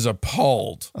Brennan is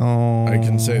appalled. Oh, I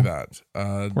can say that.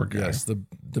 Poor guy. Yes,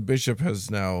 the bishop has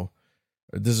now.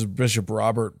 This is Bishop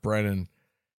Robert Brennan,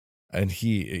 and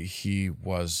he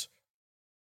was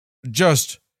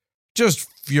just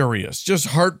furious, just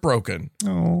heartbroken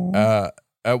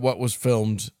at what was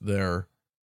filmed there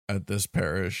at this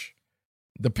parish.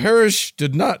 The parish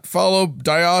did not follow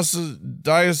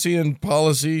diocesan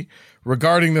policy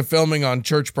regarding the filming on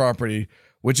church property,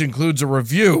 which includes a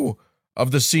review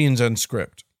of the scenes and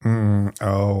script.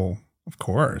 Oh, of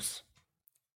course.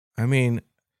 I mean,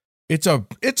 it's a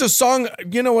song.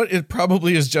 You know what? It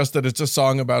probably is just that it's a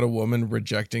song about a woman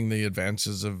rejecting the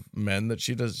advances of men that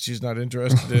she's not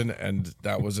interested in, and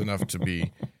that was enough to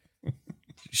be.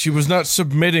 She was not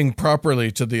submitting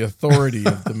properly to the authority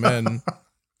of the men.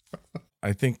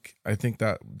 I think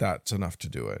that's enough to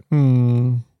do it.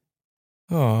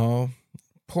 Oh,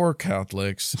 poor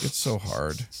Catholics. It's so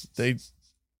hard. They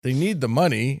need the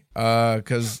money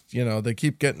because, they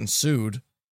keep getting sued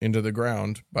into the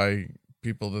ground by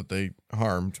people that they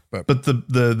harmed. But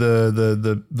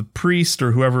the priest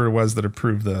or whoever it was that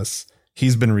approved this,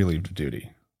 he's been relieved of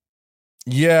duty.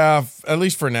 Yeah, at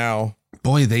least for now.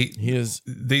 Boy, they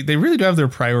really do have their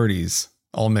priorities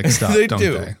all mixed up, don't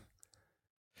they?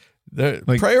 Their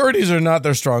priorities are not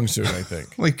their strong suit, I think.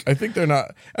 I think they're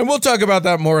not. And we'll talk about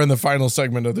that more in the final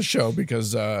segment of the show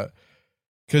because they're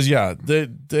good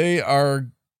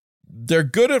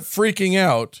at freaking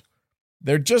out.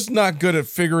 They're just not good at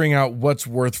figuring out what's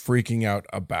worth freaking out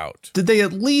about. Did they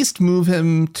at least move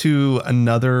him to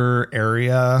another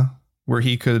area where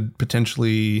he could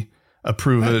potentially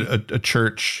approve a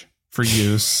church for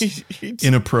use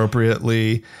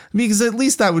inappropriately? Because at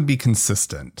least that would be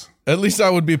consistent. At least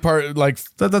that would be part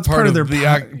that's part of their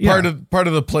part of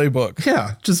the playbook.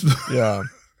 Yeah, yeah.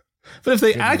 But if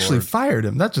they actually fired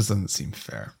him, that just doesn't seem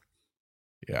fair.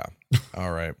 Yeah. All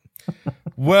right.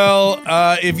 Well,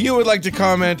 if you would like to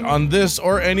comment on this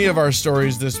or any of our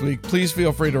stories this week, please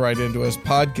feel free to write into us,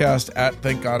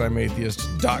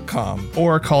 podcast@thankgodimatheist.com.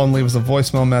 Or call and leave us a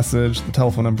voicemail message. The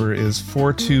telephone number is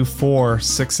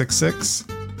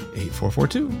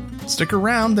 424-666-8442. Stick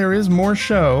around. There is more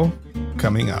show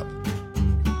coming up.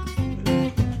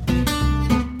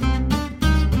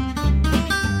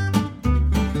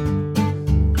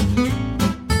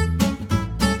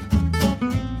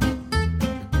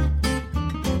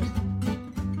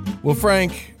 Well,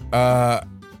 Frank,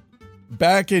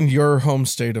 back in your home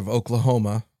state of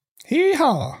Oklahoma,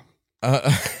 hee-haw.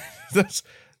 That's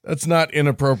not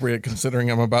inappropriate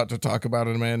considering I'm about to talk about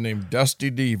a man named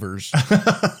Dusty Devers.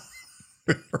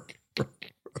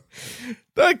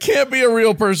 That can't be a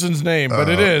real person's name, but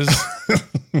it is.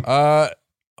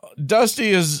 Dusty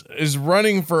is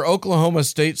running for Oklahoma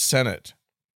State Senate,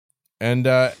 and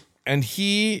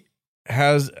he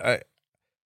has.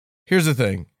 Here's the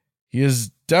thing: he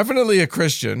is definitely a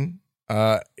Christian.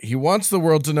 He wants the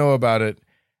world to know about it,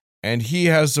 and he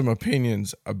has some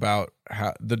opinions about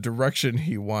the direction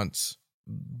he wants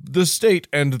the state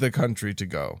and the country to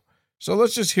go. So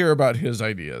let's just hear about his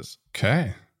ideas.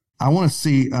 Okay. I want to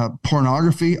see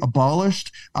pornography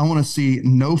abolished. I want to see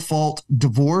no-fault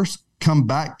divorce come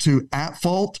back to at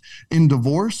fault in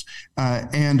divorce,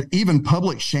 and even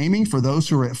public shaming for those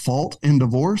who are at fault in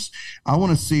divorce. I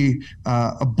want to see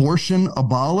abortion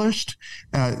abolished.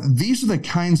 These are the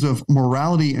kinds of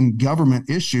morality and government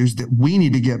issues that we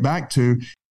need to get back to.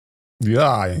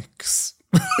 Yikes.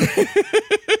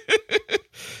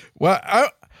 Well,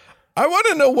 I want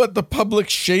to know what the public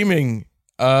shaming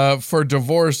for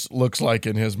divorce looks like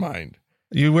in his mind.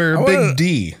 You wear a big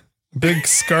D, big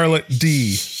scarlet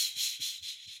D.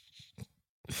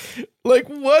 Like,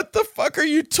 what the fuck are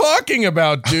you talking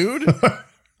about, dude?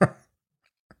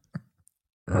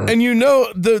 And you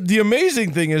know, the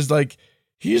amazing thing is like,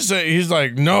 he's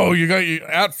like, no, you got you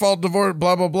at fault divorce,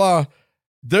 blah, blah, blah.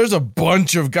 There's a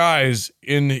bunch of guys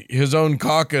in his own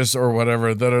caucus or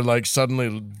whatever that are like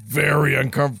suddenly very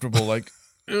uncomfortable. Like,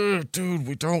 dude,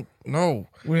 we don't know.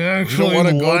 We actually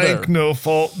wanna go like there. no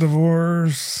fault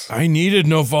divorce. I needed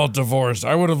no fault divorce.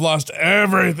 I would have lost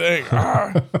everything.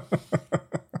 Ah.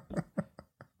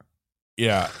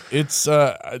 Yeah, it's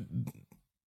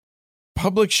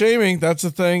public shaming. That's a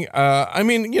thing. I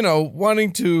mean, you know,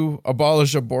 wanting to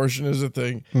abolish abortion is a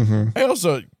thing. Mm-hmm. I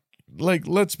also like.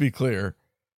 Let's be clear.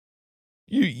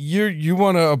 You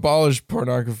want to abolish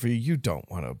pornography. You don't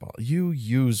want to abolish. You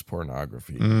use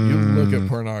pornography. You look at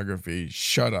pornography.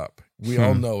 Shut up. We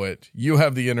all know it. You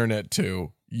have the internet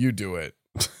too. You do it.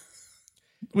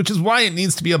 Which is why it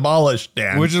needs to be abolished,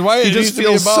 Dan. Which is why it he needs just to be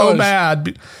feels so abolished.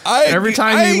 bad every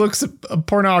time he looks at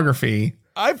pornography.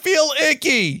 I feel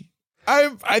icky.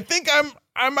 I think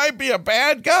I might be a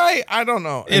bad guy. I don't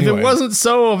know. If it wasn't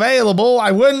so available,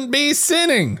 I wouldn't be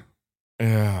sinning.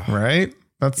 Yeah. Right?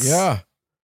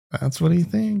 That's what he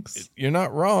thinks. You're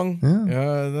not wrong.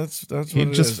 Yeah. That's what He'd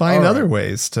it just is. find All other right.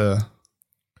 ways to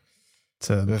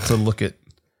look at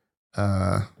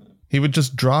he would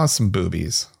just draw some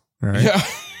boobies, right? Yeah.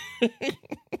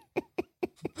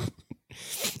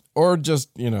 Or just,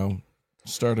 you know,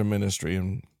 start a ministry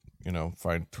and, you know,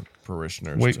 find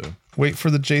parishioners Wait for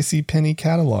the J.C. Penney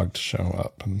catalog to show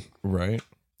up and right.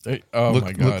 Oh look,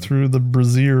 my God. look through the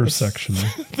brassiere section.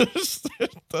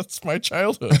 That's my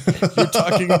childhood. You're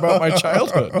talking about my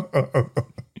childhood.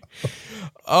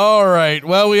 All right.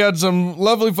 Well, we had some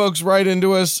lovely folks write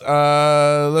into us.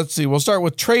 Let's see. We'll start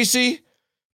with Tracy,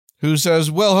 who says,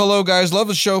 well, hello, guys. Love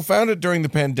the show. Found it during the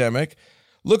pandemic.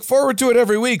 Look forward to it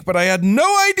every week, but I had no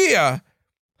idea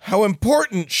how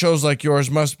important shows like yours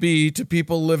must be to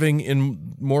people living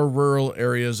in more rural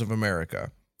areas of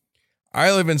America.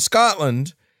 I live in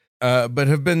Scotland, but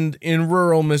have been in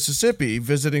rural Mississippi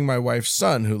visiting my wife's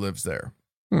son who lives there.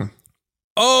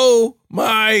 Oh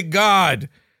my God.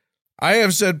 I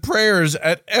have said prayers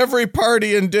at every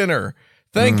party and dinner,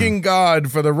 thanking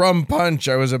God for the rum punch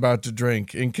I was about to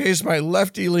drink, in case my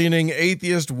lefty-leaning,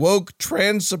 atheist, woke,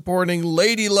 trans-supporting,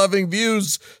 lady-loving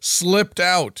views slipped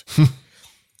out.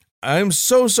 I'm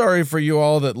so sorry for you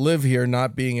all that live here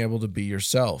not being able to be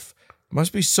yourself.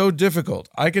 Must be so difficult.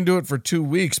 I can do it for 2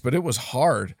 weeks, but it was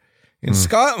hard. In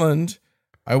Scotland,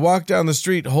 I walk down the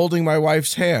street holding my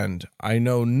wife's hand. I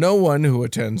know no one who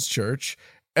attends church.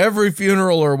 Every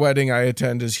funeral or wedding I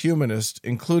attend is humanist,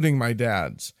 including my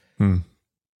dad's.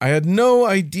 I had no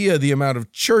idea the amount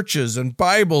of churches and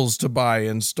Bibles to buy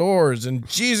in stores and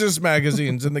Jesus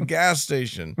magazines in the gas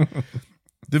station.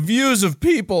 The views of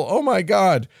people, oh my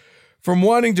God, from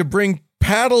wanting to bring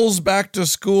paddles back to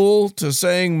school to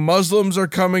saying Muslims are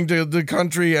coming to the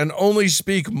country and only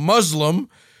speak Muslim.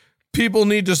 People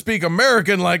need to speak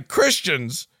American like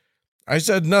Christians. I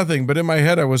said nothing, but in my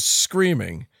head I was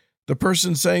screaming. The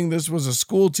person saying this was a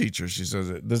school teacher. She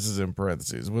says, this is in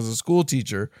parentheses, was a school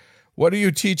teacher. What are you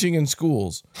teaching in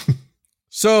schools?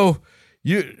 So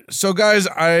guys,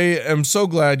 I am so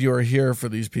glad you are here for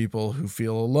these people who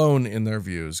feel alone in their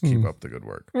views. Keep up the good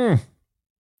work.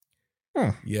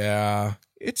 Yeah,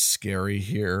 it's scary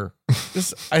here.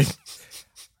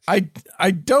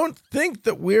 I don't think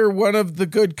that we're one of the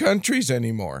good countries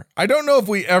anymore. I don't know if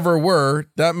we ever were.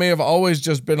 That may have always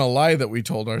just been a lie that we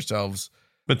told ourselves.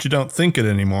 But you don't think it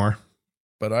anymore.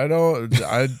 But I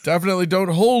definitely don't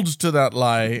hold to that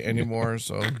lie anymore.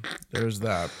 So there's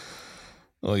that.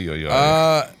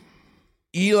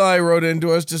 Eli wrote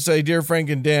into us to say, Dear Frank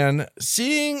and Dan,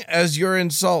 seeing as you're in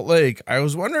Salt Lake, I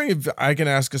was wondering if I can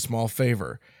ask a small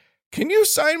favor. Can you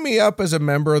sign me up as a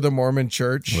member of the Mormon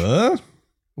Church? What?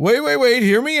 Wait,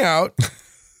 hear me out.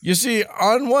 You see,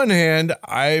 on one hand,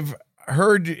 I've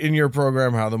heard in your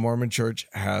program how the Mormon Church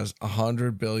has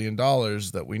 $100 billion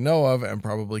that we know of, and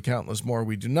probably countless more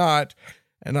we do not.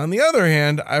 And on the other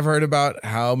hand, I've heard about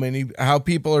how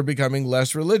people are becoming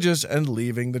less religious and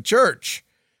leaving the church.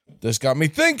 This got me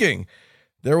thinking.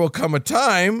 There will come a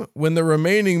time when the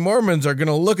remaining Mormons are going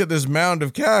to look at this mound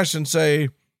of cash and say,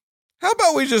 how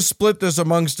about we just split this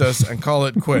amongst us and call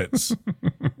it quits?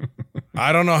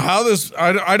 I don't know how this,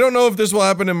 I don't know if this will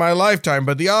happen in my lifetime,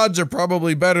 but the odds are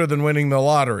probably better than winning the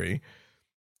lottery.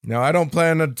 Now, I don't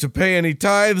plan to pay any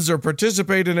tithes or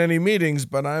participate in any meetings,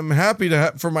 but I'm happy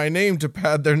for my name to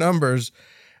pad their numbers,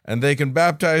 and they can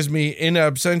baptize me in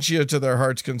absentia to their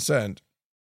heart's consent.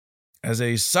 As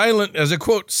a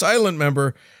quote, silent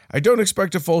member, I don't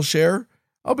expect a full share.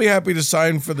 I'll be happy to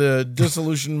sign for the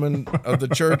disillusionment of the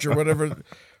church or whatever,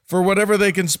 for whatever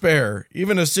they can spare.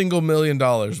 Even a single $1 million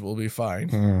will be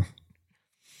fine.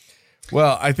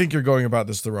 Well, I think you're going about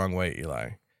this the wrong way,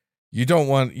 Eli. You don't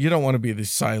want to be the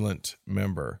silent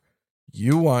member.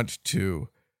 You want to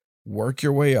work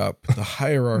your way up the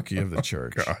hierarchy of the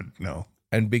church. God, no.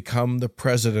 And become the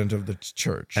president of the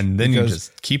church. And then you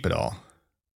just keep it all.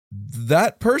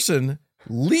 That person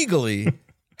legally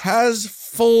has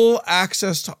full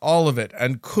access to all of it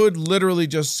and could literally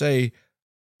just say,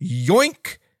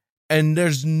 yoink, and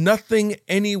there's nothing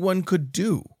anyone could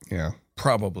do. Yeah.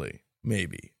 Probably.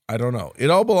 Maybe. I don't know. It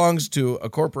all belongs to a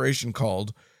corporation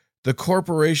called the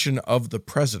Corporation of the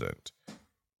President.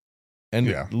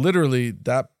 And literally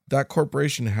that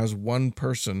corporation has one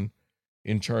person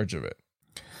in charge of it.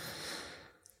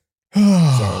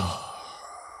 I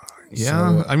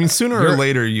mean, sooner or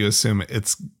later you assume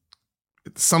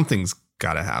something's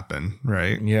got to happen,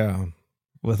 right? Yeah.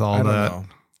 With all that. Know.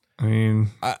 I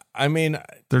mean,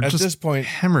 they're at just this point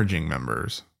hemorrhaging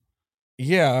members.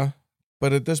 Yeah,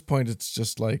 but at this point it's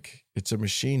just like it's a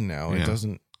machine now. Yeah.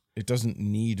 It doesn't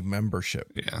need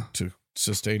membership to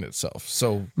sustain itself.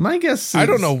 So my guess is, I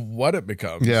don't know what it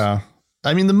becomes. Yeah.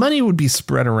 I mean, the money would be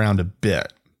spread around a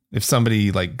bit if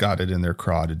somebody like got it in their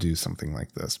craw to do something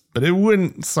like this, but it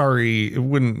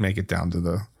wouldn't make it down to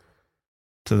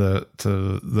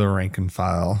the rank and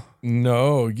file.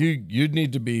 No, you'd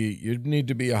need to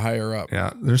be a higher up.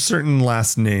 Yeah. There's certain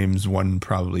last names one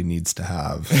probably needs to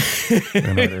have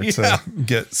in order to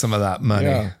get some of that money.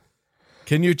 Yeah.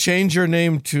 Can you change your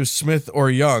name to Smith or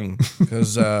Young?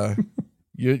 Because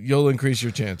you'll increase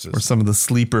your chances. Or some of the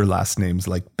sleeper last names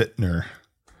like Bittner.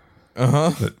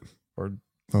 Or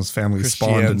those families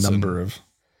spawned a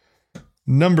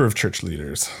number of church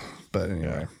leaders. But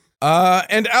anyway.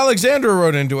 And Alexandra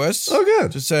wrote into us. Oh,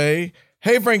 good. To say,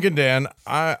 hey, Frank and Dan,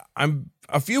 I'm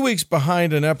a few weeks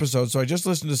behind an episode, so I just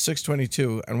listened to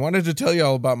 622 and wanted to tell you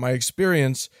all about my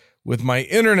experience with my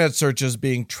internet searches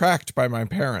being tracked by my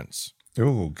parents.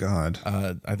 Oh, God.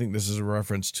 I think this is a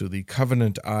reference to the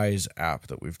Covenant Eyes app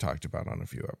that we've talked about on a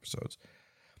few episodes.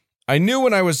 I knew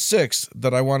when I was 6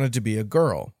 that I wanted to be a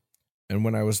girl. And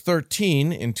when I was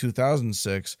 13 in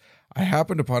 2006, I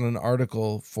happened upon the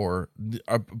article for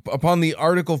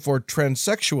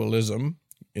transsexualism,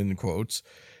 in quotes,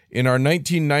 in our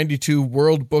 1992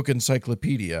 World Book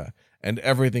Encyclopedia, and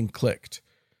everything clicked.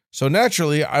 So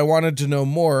naturally, I wanted to know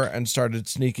more and started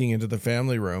sneaking into the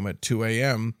family room at 2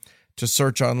 a.m. to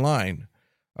search online.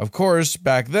 Of course,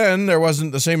 back then, there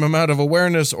wasn't the same amount of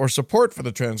awareness or support for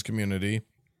the trans community.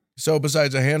 So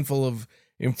besides a handful of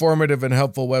informative and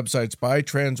helpful websites by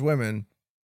trans women,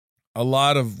 a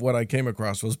lot of what I came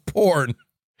across was porn.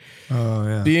 Oh,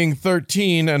 yeah. Being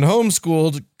 13 and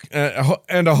homeschooled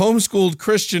and a homeschooled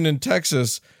Christian in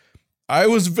Texas, I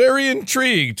was very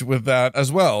intrigued with that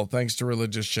as well, thanks to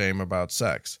religious shame about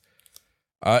sex.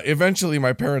 Eventually,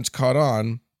 my parents caught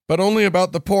on, but only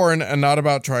about the porn and not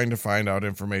about trying to find out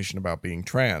information about being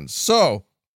trans. So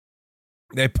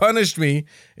they punished me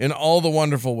in all the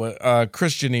wonderful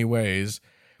Christian-y ways,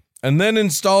 and then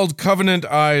installed Covenant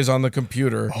Eyes on the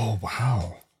computer. Oh,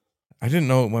 wow. I didn't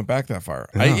know it went back that far.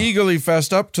 Yeah. I eagerly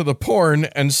fessed up to the porn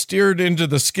and steered into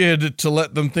the skid to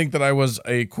let them think that I was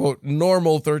a, quote,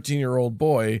 normal 13-year-old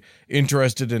boy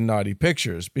interested in naughty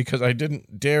pictures, because I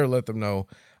didn't dare let them know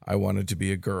I wanted to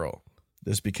be a girl.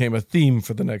 This became a theme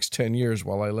for the next 10 years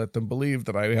while I let them believe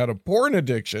that I had a porn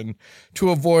addiction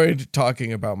to avoid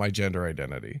talking about my gender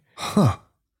identity. Huh.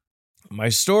 My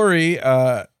story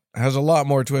has a lot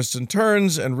more twists and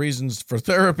turns and reasons for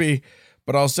therapy,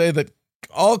 but I'll say that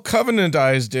all Covenant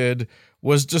Eyes did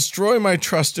was destroy my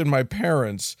trust in my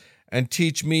parents and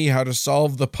teach me how to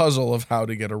solve the puzzle of how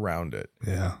to get around it.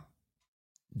 Yeah.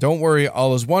 Don't worry,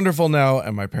 all is wonderful now,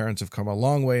 and my parents have come a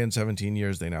long way in 17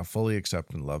 years. They now fully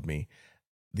accept and love me.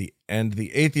 The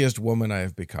atheist woman I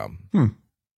have become.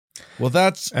 Well,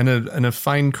 that's... And a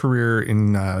fine career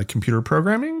in computer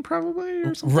programming, probably,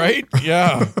 or something? Right?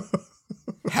 Yeah.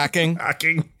 Hacking.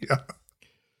 Yeah.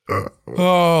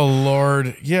 Oh,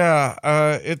 Lord.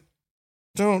 Yeah.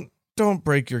 Don't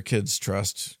break your kids'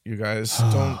 trust, you guys.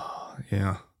 Don't.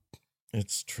 Yeah.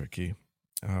 It's tricky.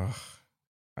 I'm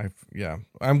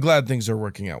glad things are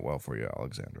working out well for you,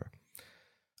 Alexandra.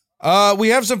 We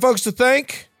have some folks to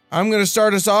thank. I'm going to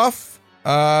start us off.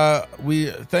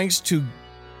 Thanks to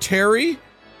Terry,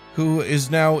 who is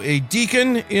now a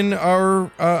deacon in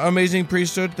our amazing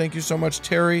priesthood. Thank you so much,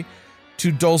 Terry.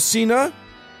 To Dulcina,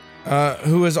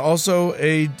 who is also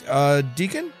a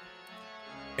deacon,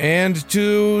 and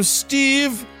to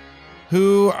Steve,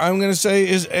 who I'm going to say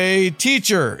is a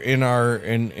teacher in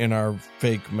our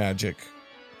fake magic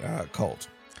cult.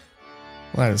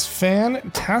 Well, that is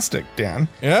fantastic, Dan.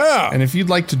 Yeah. And if you'd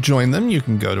like to join them, you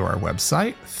can go to our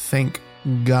website,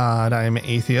 God, I'm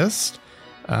Atheist.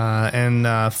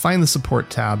 And find the support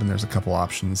tab, and there's a couple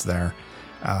options there.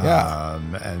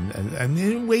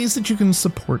 And ways that you can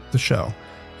support the show.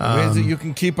 Ways that you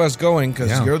can keep us going,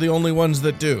 because you're the only ones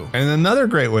that do. And another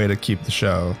great way to keep the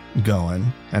show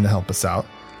going and to help us out,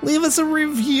 leave us a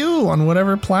review on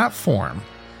whatever platform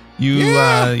you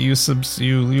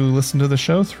listen to the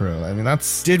show through. I mean,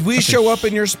 Did we show up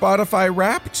in your Spotify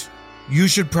Wrapped? You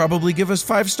should probably give us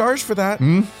 5 stars for that.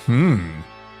 Mm-hmm.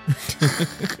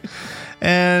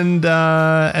 And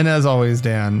as always,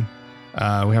 Dan,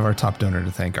 we have our top donor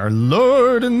to thank, our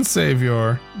Lord and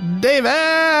Savior,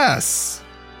 Davis.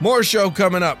 More show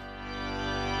coming up.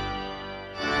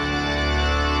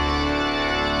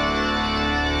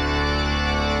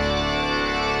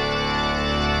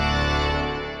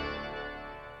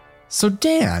 So,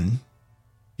 Dan.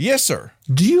 Yes, sir.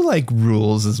 Do you like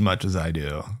rules as much as I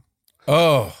do?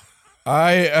 Oh,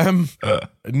 I am.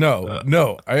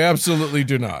 No, I absolutely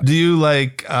do not. Do you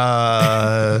like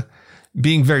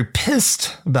being very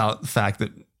pissed about the fact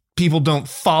that people don't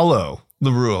follow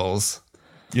the rules?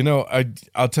 You know,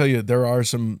 I'll tell you, there are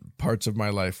some parts of my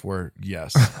life where,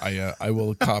 yes, I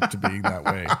will cop to being that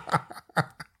way.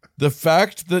 The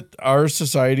fact that our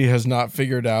society has not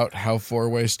figured out how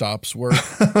 4-way stops work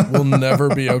will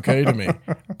never be okay to me.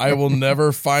 I will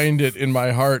never find it in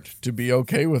my heart to be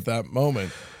okay with that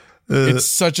moment. It's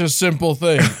such a simple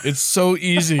thing. It's so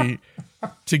easy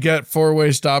to get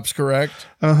 4-way stops correct.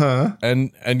 Uh-huh.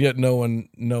 And yet no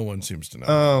one seems to know.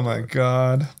 Oh my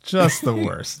God. Just the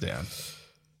worst, Dan.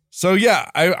 So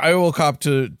yeah, I will cop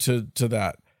to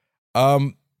that.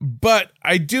 But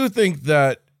I do think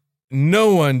that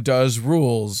no one does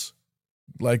rules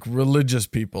like religious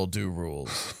people do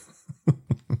rules.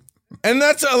 And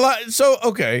that's a lot. So,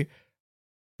 okay.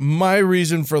 My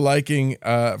reason for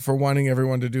for wanting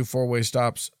everyone to do 4-way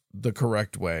stops the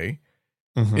correct way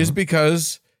is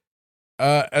because,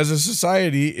 as a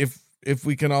society, if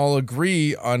we can all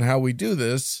agree on how we do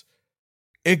this,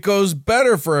 it goes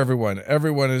better for everyone.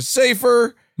 Everyone is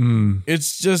safer.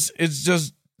 It's just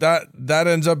that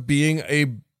ends up being a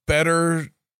better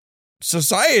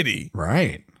society.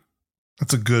 Right.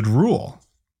 That's a good rule.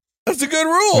 That's a good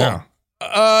rule. Yeah.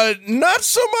 Not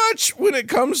so much when it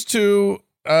comes to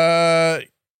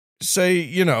say,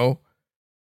 you know,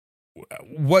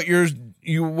 what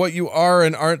you are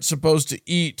and aren't supposed to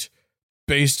eat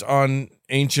based on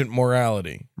ancient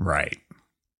morality. Right.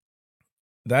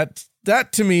 That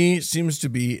to me seems to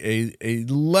be a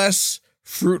less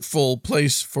fruitful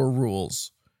place for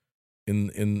rules in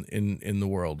the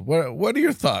world. What are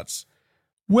your thoughts?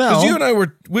 Well, because you and I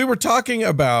were talking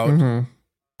about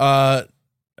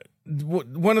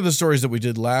one of the stories that we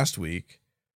did last week,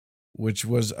 which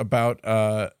was about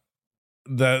that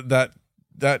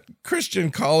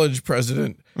Christian college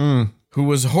president who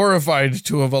was horrified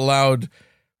to have allowed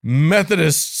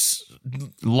Methodists,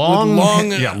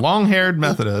 long-haired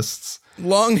Methodists,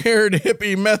 long-haired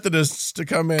hippie Methodists to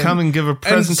come and give a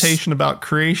presentation about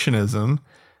creationism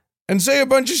and say a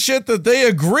bunch of shit that they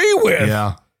agree with.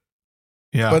 Yeah.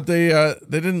 But they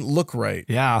didn't look right.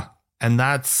 Yeah. And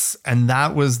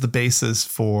that was the basis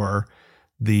for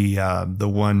the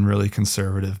one really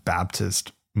conservative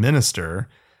Baptist minister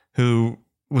who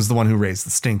was the one who raised the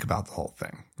stink about the whole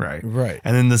thing. Right. Right.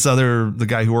 And then the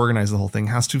guy who organized the whole thing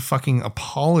has to fucking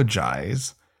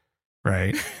apologize.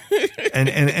 Right.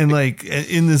 and like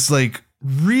in this like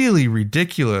really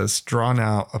ridiculous drawn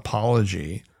out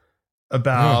apology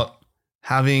about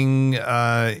having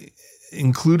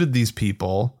included these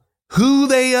people who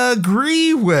they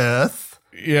agree with.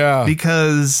 Yeah.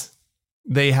 Because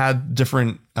they had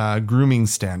different grooming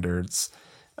standards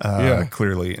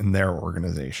clearly in their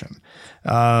organization.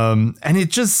 And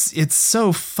it's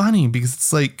so funny because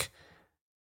it's like,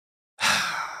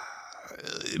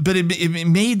 but it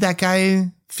made that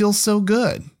guy feel so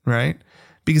good, right?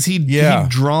 Because he'd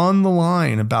drawn the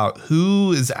line about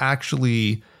who is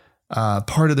actually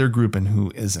part of their group and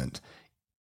who isn't.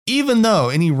 Even though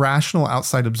any rational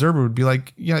outside observer would be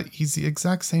like, yeah, he's the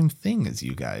exact same thing as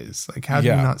you guys. Like, how do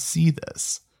you not see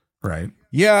this? Right.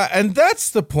 Yeah. And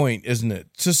that's the point, isn't it?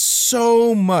 To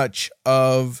so much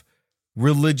of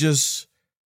religious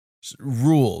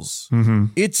rules.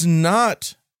 These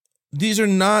are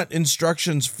not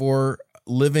instructions for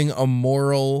living a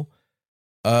moral,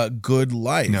 good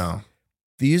life. No.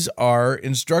 These are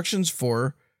instructions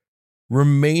for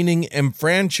remaining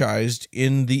enfranchised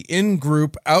in the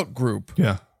in-group, out-group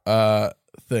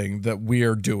thing that we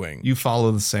are doing. You follow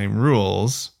the same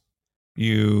rules.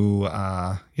 You,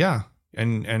 and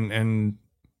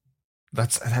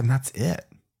that's it.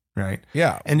 right?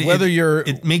 Yeah. And whether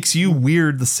it makes you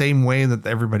weird the same way that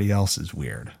everybody else is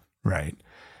weird, right?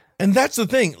 And that's the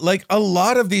thing. Like, a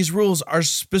lot of these rules are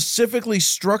specifically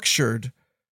structured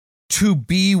to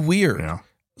be weird. Yeah.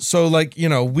 So, like, you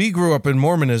know, we grew up in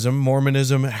Mormonism.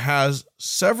 Mormonism has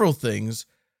several things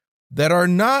that are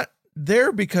not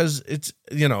there because it's,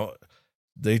 you know,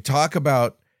 they talk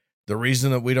about the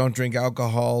reason that we don't drink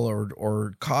alcohol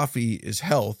or coffee is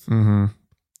health. Mm-hmm.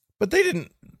 But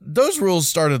those rules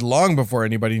started long before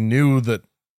anybody knew that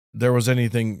there was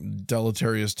anything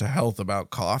deleterious to health about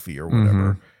coffee or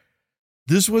whatever.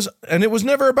 And it was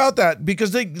never about that,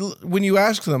 because when you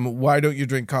ask them, why don't you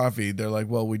drink coffee? They're like,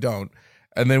 well, we don't.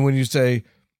 And then when you say,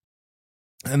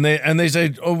 and they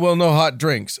say, oh, well, no hot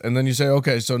drinks. And then you say,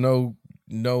 okay, so no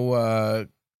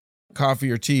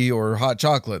coffee or tea or hot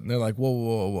chocolate. And they're like,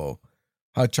 whoa.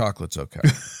 Hot chocolate's okay.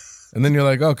 And then you're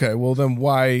like, okay, well then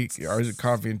why is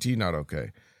coffee and tea not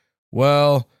okay?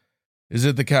 Well, is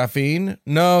it the caffeine?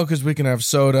 No, because we can have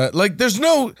soda. Like, there's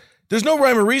no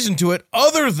rhyme or reason to it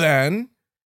other than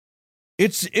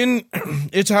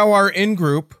it's how our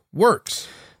in-group works.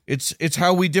 It's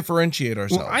how we differentiate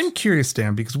ourselves. Well, I'm curious,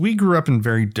 Dan, because we grew up in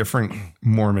very different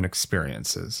Mormon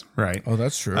experiences, right? Oh,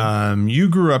 that's true. You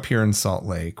grew up here in Salt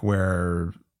Lake,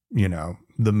 where, you know,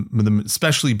 the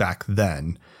especially back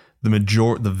then,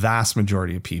 the vast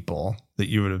majority of people that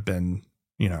you would have been,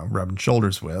 you know, rubbing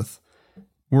shoulders with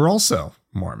were also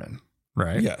Mormon,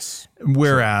 right? Yes.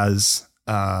 Whereas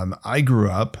I grew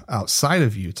up outside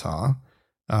of Utah,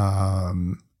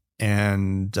 and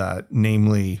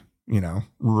namely, you know,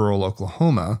 rural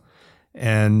Oklahoma,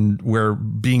 and where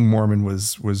being Mormon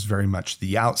was very much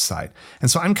the outside. And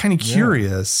so I'm kind of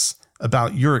curious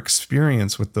about your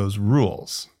experience with those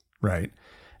rules, right?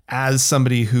 As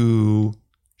somebody who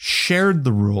shared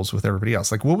the rules with everybody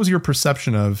else, like, what was your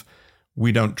perception of,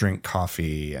 we don't drink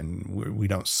coffee and we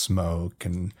don't smoke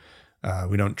and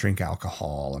we don't drink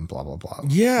alcohol and blah, blah, blah.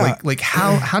 Yeah. Like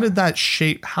how did that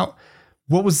shape, how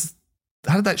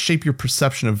did that shape your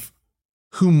perception of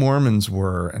who Mormons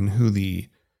were and who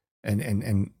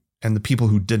and the people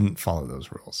who didn't follow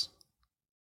those rules?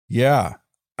 Yeah.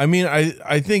 I mean,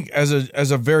 I think as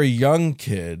a very young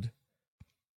kid,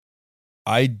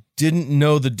 I didn't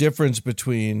know the difference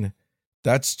between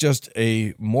that's just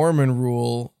a Mormon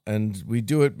rule and we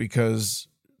do it because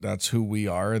that's who we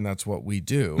are and that's what we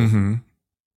do. Mm-hmm.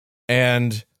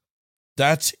 And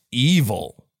that's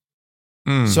evil.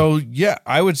 So yeah,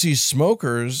 I would see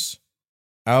smokers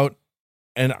out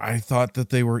and I thought that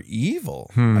they were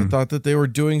evil. I thought that they were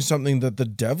doing something that the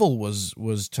devil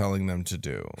was telling them to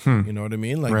do. You know what I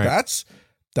mean? Like, right.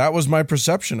 that was my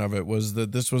perception of it, was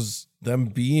that this was them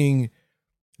being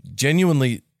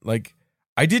genuinely, like,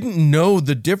 I didn't know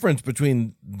the difference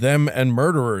between them and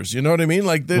murderers. You know what I mean?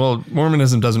 Like, well,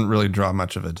 Mormonism doesn't really draw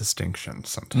much of a distinction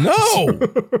sometimes. No.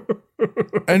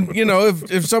 And you know,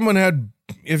 if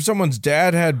someone's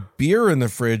dad had beer in the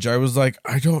fridge, I was like,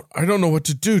 I don't know what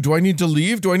to do. Do I need to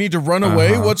leave? Do I need to run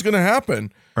away? What's going to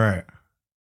happen? Right.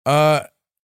 That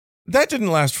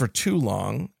didn't last for too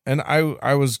long, and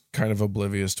I was kind of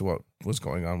oblivious to what was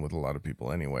going on with a lot of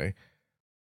people anyway.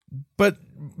 But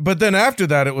then after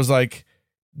that, it was like,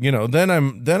 you know, then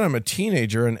I'm a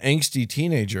teenager, an angsty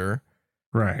teenager.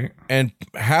 Right. And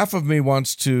half of me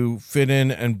wants to fit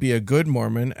in and be a good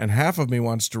Mormon, and half of me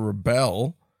wants to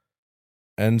rebel.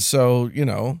 And so, you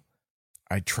know,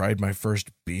 I tried my first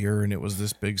beer and it was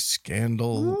this big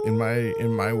scandal in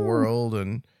my world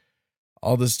and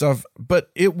all this stuff.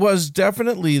 But it was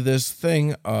definitely this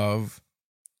thing of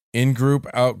in-group,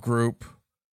 out-group.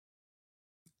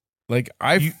 Like,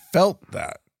 I felt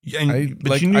that.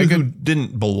 But you knew who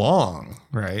didn't belong,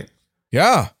 right?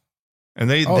 Yeah. And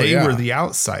they were the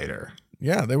outsider.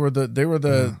 Yeah, they were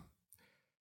the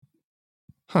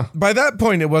By that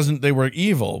point, it wasn't they were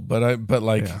evil, but I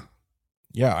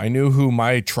knew who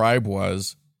my tribe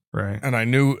was. Right.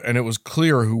 And it was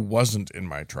clear who wasn't in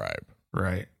my tribe.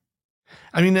 Right.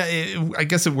 I mean, I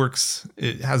guess it works.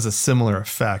 It has a similar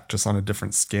effect, just on a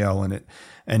different scale.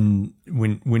 And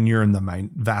when you're in the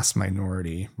vast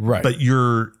minority, right? But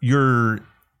you're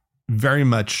very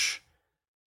much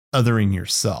othering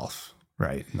yourself,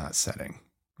 right, in that setting,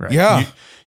 right? Yeah.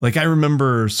 Like, I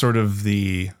remember sort of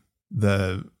the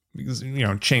because, you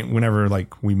know, whenever,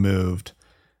 like, we moved,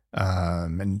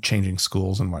 and changing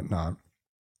schools and whatnot,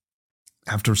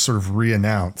 have to sort of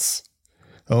re-announce,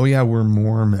 oh yeah, we're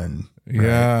Mormon. Right?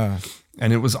 Yeah.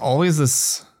 And it was always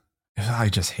this, I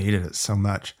just hated it so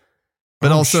much,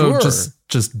 but also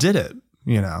just did it,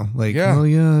 you know, like, oh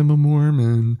yeah, I'm a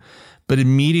Mormon. But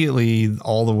immediately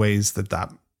all the ways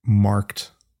that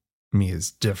marked me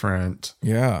as different.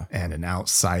 Yeah. And an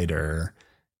outsider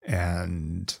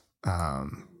and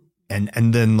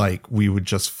then like we would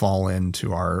just fall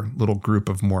into our little group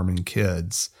of Mormon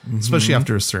kids, especially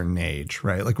after a certain age,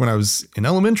 right? Like when I was in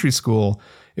elementary school,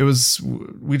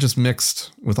 we just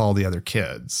mixed with all the other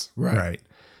kids, right?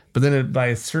 But then by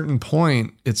a certain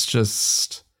point, it's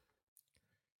just,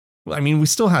 I mean, we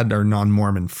still had our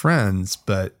non-Mormon friends,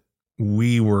 but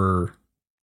we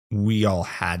all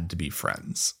had to be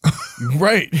friends.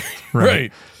 Right.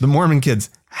 The Mormon kids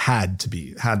had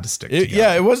to stick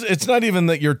together. It's not even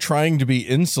that you're trying to be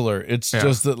insular. It's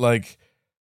just that like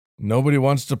nobody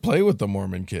wants to play with the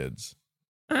Mormon kids.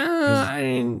 I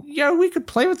mean, yeah, we could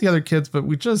play with the other kids, but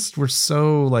we just were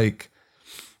so like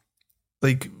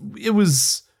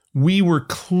we were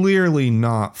clearly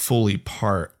not fully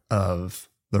part of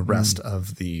the rest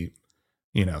of the,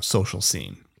 social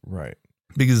scene. Right.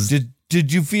 Because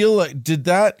did you feel like,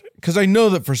 because I know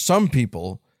that for some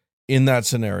people in that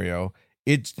scenario,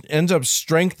 it ends up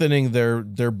strengthening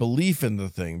their belief in the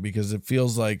thing, because it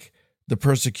feels like the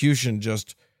persecution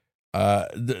just,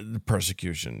 the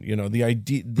persecution, the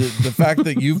idea, the fact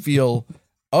that you feel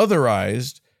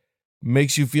otherized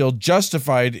makes you feel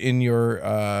justified in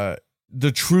your,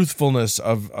 the truthfulness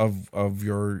of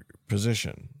your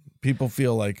position. People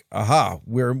feel like,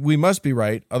 we must be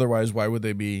right. Otherwise, why would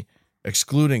they be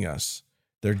excluding us?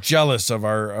 They're jealous of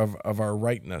our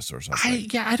rightness or something.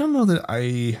 I don't know that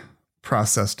I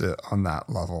processed it on that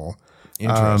level.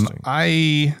 Interesting.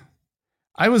 I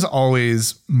was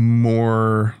always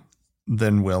more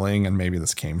than willing, and maybe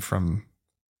this came from,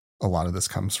 a lot of this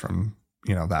comes from,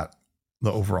 that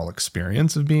the overall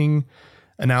experience of being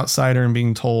an outsider and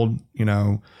being told,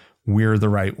 we're the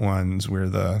right ones, we're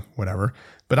the whatever.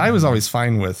 But I was always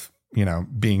fine with,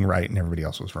 being right and everybody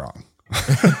else was wrong.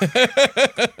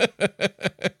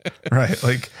 Right.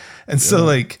 Like, and so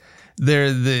like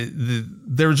there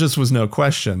just was no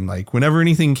question. Like whenever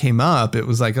anything came up, it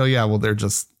was like, oh yeah, well, they're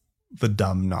just the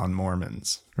dumb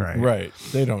non-Mormons. Right. Right.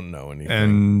 They don't know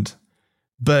anything.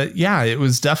 But yeah, it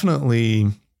was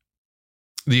definitely,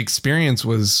 the experience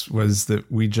was that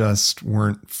we just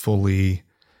weren't fully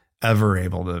ever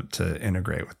able to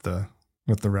integrate with the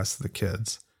rest of the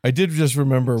kids. I did just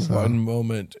remember one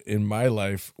moment in my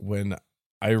life when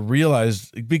I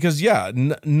realized, because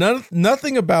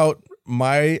nothing about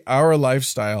our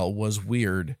lifestyle was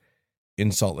weird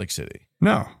in Salt Lake City.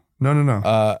 No.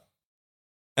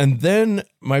 And then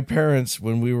my parents,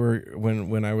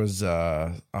 when I was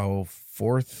third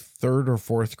or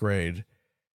fourth grade,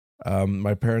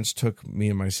 my parents took me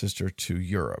and my sister to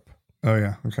Europe. Oh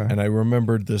yeah, okay. And I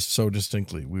remembered this so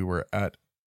distinctly. We were at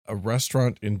a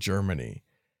restaurant in Germany,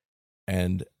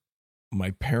 and my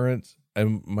parents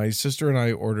and my sister and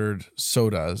I ordered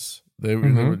sodas. They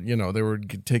were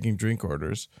taking drink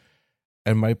orders,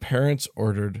 and my parents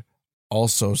ordered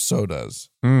also sodas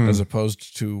as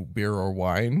opposed to beer or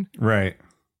wine. Right.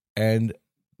 And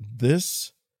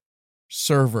this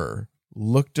server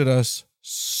looked at us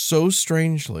so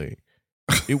strangely.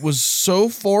 It was so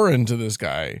foreign to this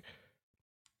guy.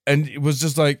 And it was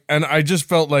just like, and I just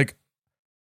felt like,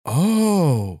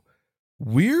 oh,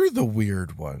 we're the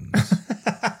weird ones.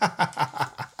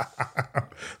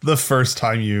 The first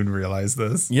time you'd realize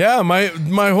this. Yeah,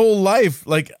 my whole life,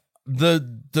 like the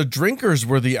drinkers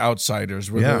were the outsiders,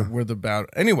 were the bad.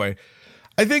 Anyway,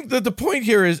 I think that the point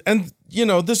here is, and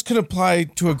this can apply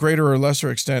to a greater or lesser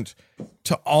extent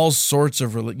to all sorts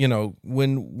of,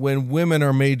 when women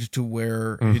are made to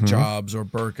wear hijabs or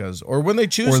burqas, or when they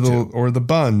choose or the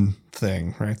bun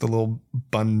thing, right? The little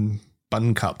bun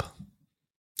cup.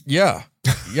 Yeah.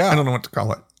 I don't know what to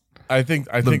call it. I think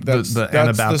that's the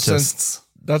Anabaptists.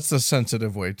 That's the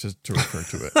sensitive way to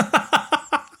refer to it.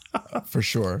 For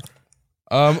sure.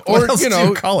 Or what else do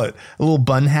you call it? A little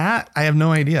bun hat? I have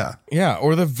no idea. Yeah,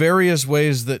 or the various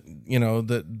ways that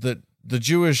that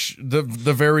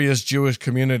the various Jewish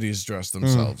communities dress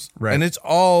themselves. Right. And it's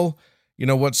all,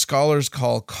 what scholars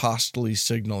call costly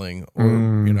signaling,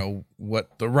 or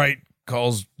what the right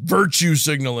calls virtue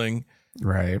signaling.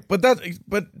 Right. But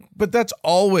that's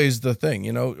always the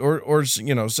thing, or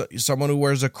someone who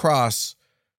wears a cross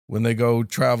when they go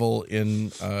travel in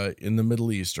the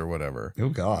Middle East or whatever. Oh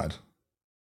God.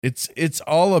 It's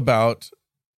all about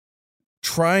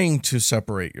trying to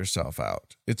separate yourself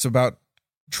out. It's about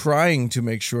trying to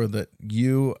make sure that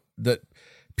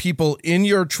people in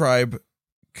your tribe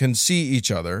can see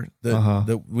each other,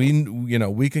 that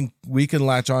we can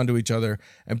latch onto each other,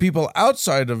 and people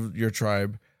outside of your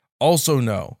tribe also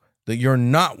know that you're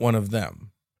not one of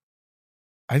them.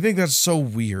 I think that's so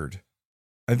weird.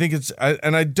 I think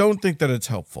and I don't think that it's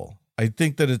helpful. I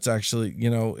think that it's actually,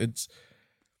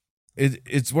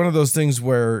 it's one of those things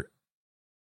where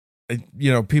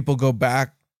people go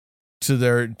back to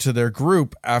their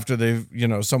group after they've,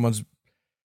 someone's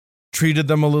treated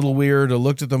them a little weird or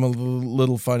looked at them a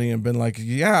little funny and been like,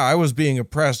 yeah, I was being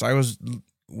oppressed. I was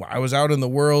out in the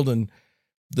world and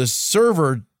the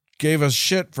server gave us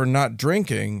shit for not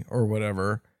drinking or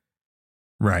whatever.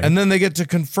 Right. And then they get to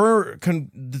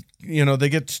they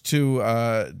get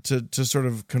to sort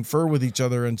of confer with each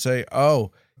other and say,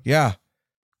 oh yeah,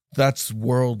 that's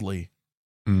worldly.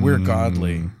 We're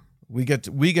godly. We get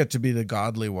to be the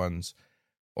godly ones.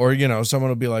 Or, someone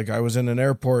will be like, I was in an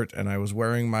airport and I was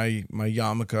wearing my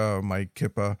yarmulke or my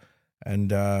kippah,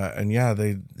 and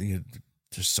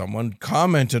someone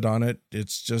commented on it.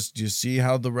 It's just, you see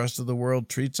how the rest of the world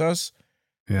treats us.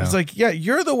 Yeah. It's like, yeah,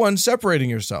 you're the one separating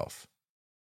yourself.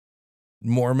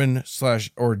 Mormon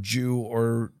 / or Jew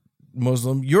or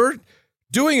Muslim, you're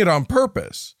doing it on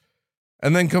purpose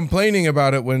and then complaining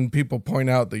about it when people point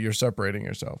out that you're separating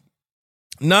yourself.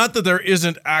 Not that there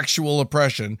isn't actual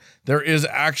oppression. There is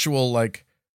actual,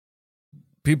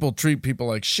 people treat people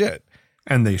like shit.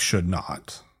 And they should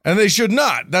not.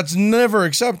 That's never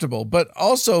acceptable. But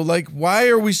also, why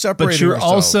are we separating But you're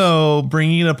ourselves? also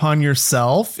bringing it upon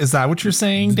yourself? Is that what you're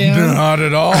saying, Dan? Not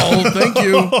at all. Thank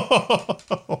you.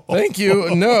 Thank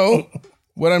you. No.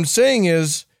 What I'm saying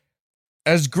is,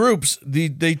 as groups,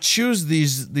 they choose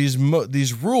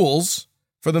these rules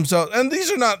for themselves. And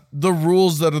these are not the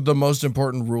rules that are the most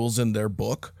important rules in their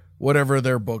book, whatever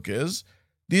their book is.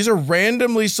 These are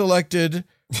randomly selected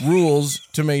rules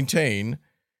to maintain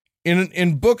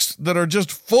in books that are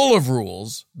just full of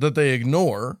rules that they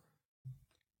ignore,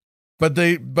 but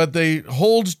they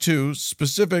hold to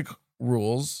specific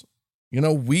rules.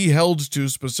 We held to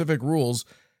specific rules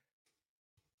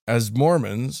as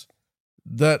Mormons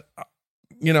that,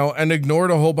 and ignored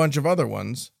a whole bunch of other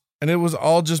ones. And it was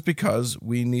all just because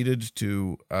we needed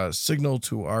to signal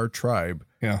to our tribe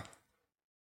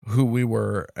who we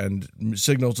were and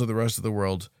signal to the rest of the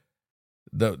world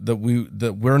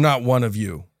that we're not one of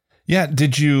you. Yeah.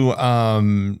 Did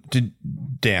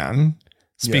Dan,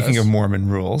 speaking of Mormon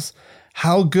rules,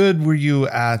 how good were you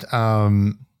at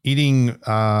eating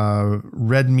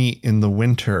red meat in the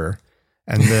winter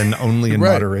and then only in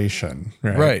moderation?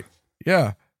 Right.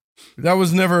 Yeah. That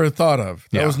was never thought of.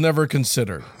 That was never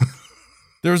considered.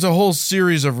 There's a whole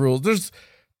series of rules. There's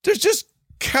just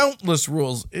countless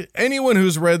rules. Anyone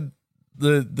who's read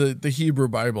the Hebrew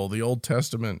Bible, the Old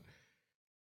Testament,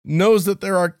 knows that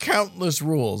there are countless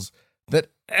rules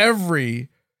that every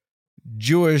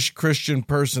Jewish Christian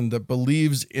person that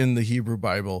believes in the Hebrew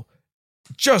Bible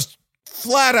just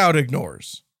flat out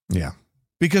ignores. Yeah.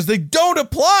 Because they don't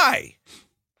apply.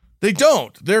 They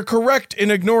don't. They're correct in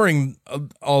ignoring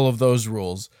all of those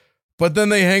rules. But then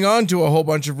they hang on to a whole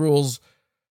bunch of rules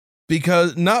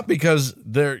because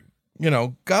they're,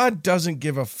 God doesn't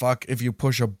give a fuck if you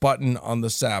push a button on the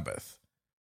Sabbath.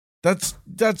 That's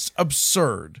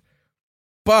absurd.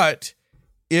 But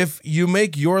if you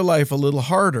make your life a little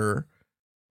harder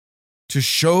to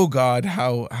show God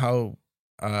how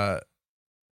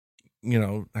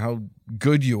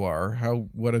good you are,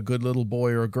 what a good little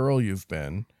boy or a girl you've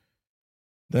been,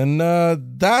 then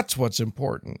that's what's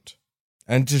important.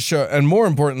 And to show, and more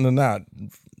important than that,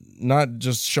 not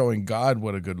just showing God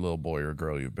what a good little boy or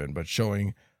girl you've been, but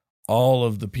showing all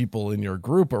of the people in your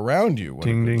group around you. What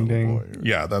ding, ding, ding.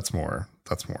 Yeah, that's more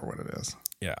what it is.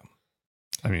 Yeah.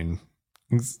 I mean,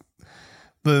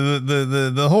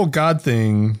 the whole God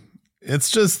thing,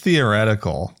 it's just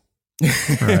theoretical,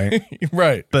 right?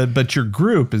 Right. But your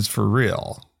group is for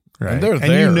real, right? And they're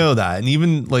there. And you know that. And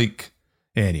even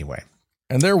anyway.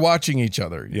 And they're watching each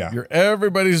other. Yeah.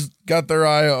 Everybody's got their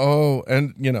eye. Oh,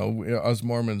 and us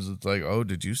Mormons, it's like, oh,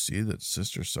 did you see that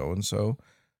Sister So-and-so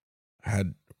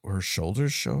had her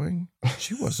shoulders showing?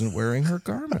 She wasn't wearing her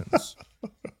garments.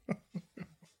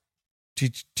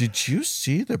 Did you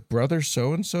see that Brother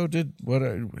So-and-so did what?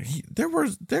 There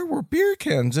were beer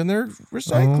cans in their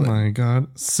recycling. Oh my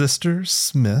God. Sister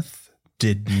Smith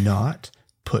did not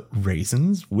put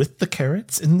raisins with the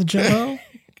carrots in the Jell-O.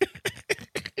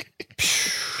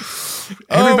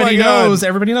 Everybody knows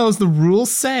the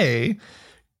rules say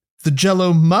the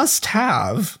Jell-O must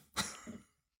have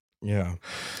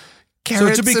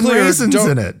carrots and raisins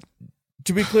in it.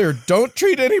 To be clear, don't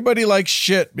treat anybody like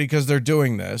shit because they're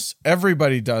doing this.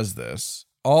 Everybody does this.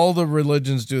 All the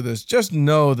religions do this. Just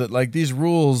know that these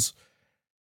rules,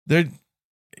 they're,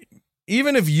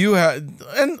 even if you have,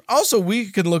 and also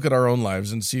we can look at our own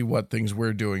lives and see what things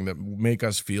we're doing that make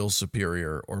us feel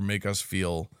superior or make us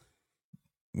feel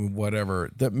whatever,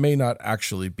 that may not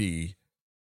actually be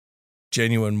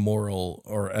genuine moral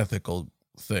or ethical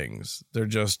things. They're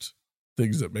just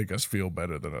things that make us feel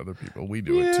better than other people. We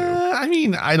do it too. I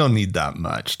mean, I don't need that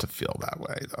much to feel that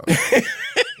way, though.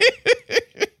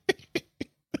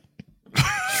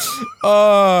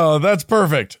 Oh, that's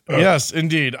perfect. Yes,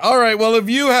 indeed. All right. Well, if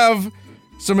you have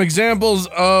some examples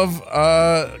of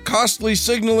costly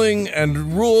signaling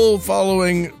and rule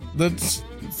following that's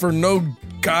for no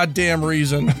goddamn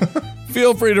reason,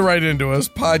 feel free to write into us,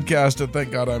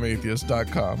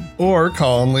 podcast@thankgodimatheist.com. Or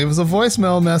call and leave us a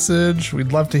voicemail message.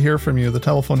 We'd love to hear from you. The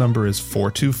telephone number is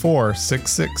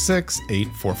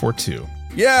 424-666-8442.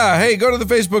 Yeah, hey, go to the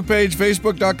Facebook page,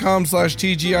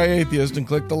 facebook.com/TGIAtheist, and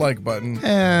click the like button.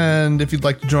 And if you'd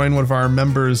like to join one of our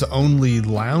members-only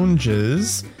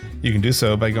lounges, you can do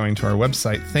so by going to our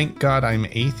website,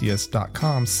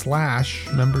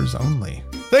 thankgodimatheist.com/members-only.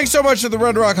 Thanks so much to the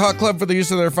Red Rock Hot Club for the use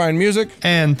of their fine music.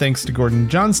 And thanks to Gordon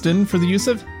Johnston for the use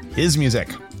of his music.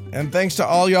 And thanks to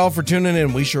all y'all for tuning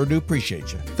in. We sure do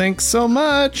appreciate you. Thanks so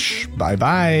much.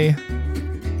 Bye-bye.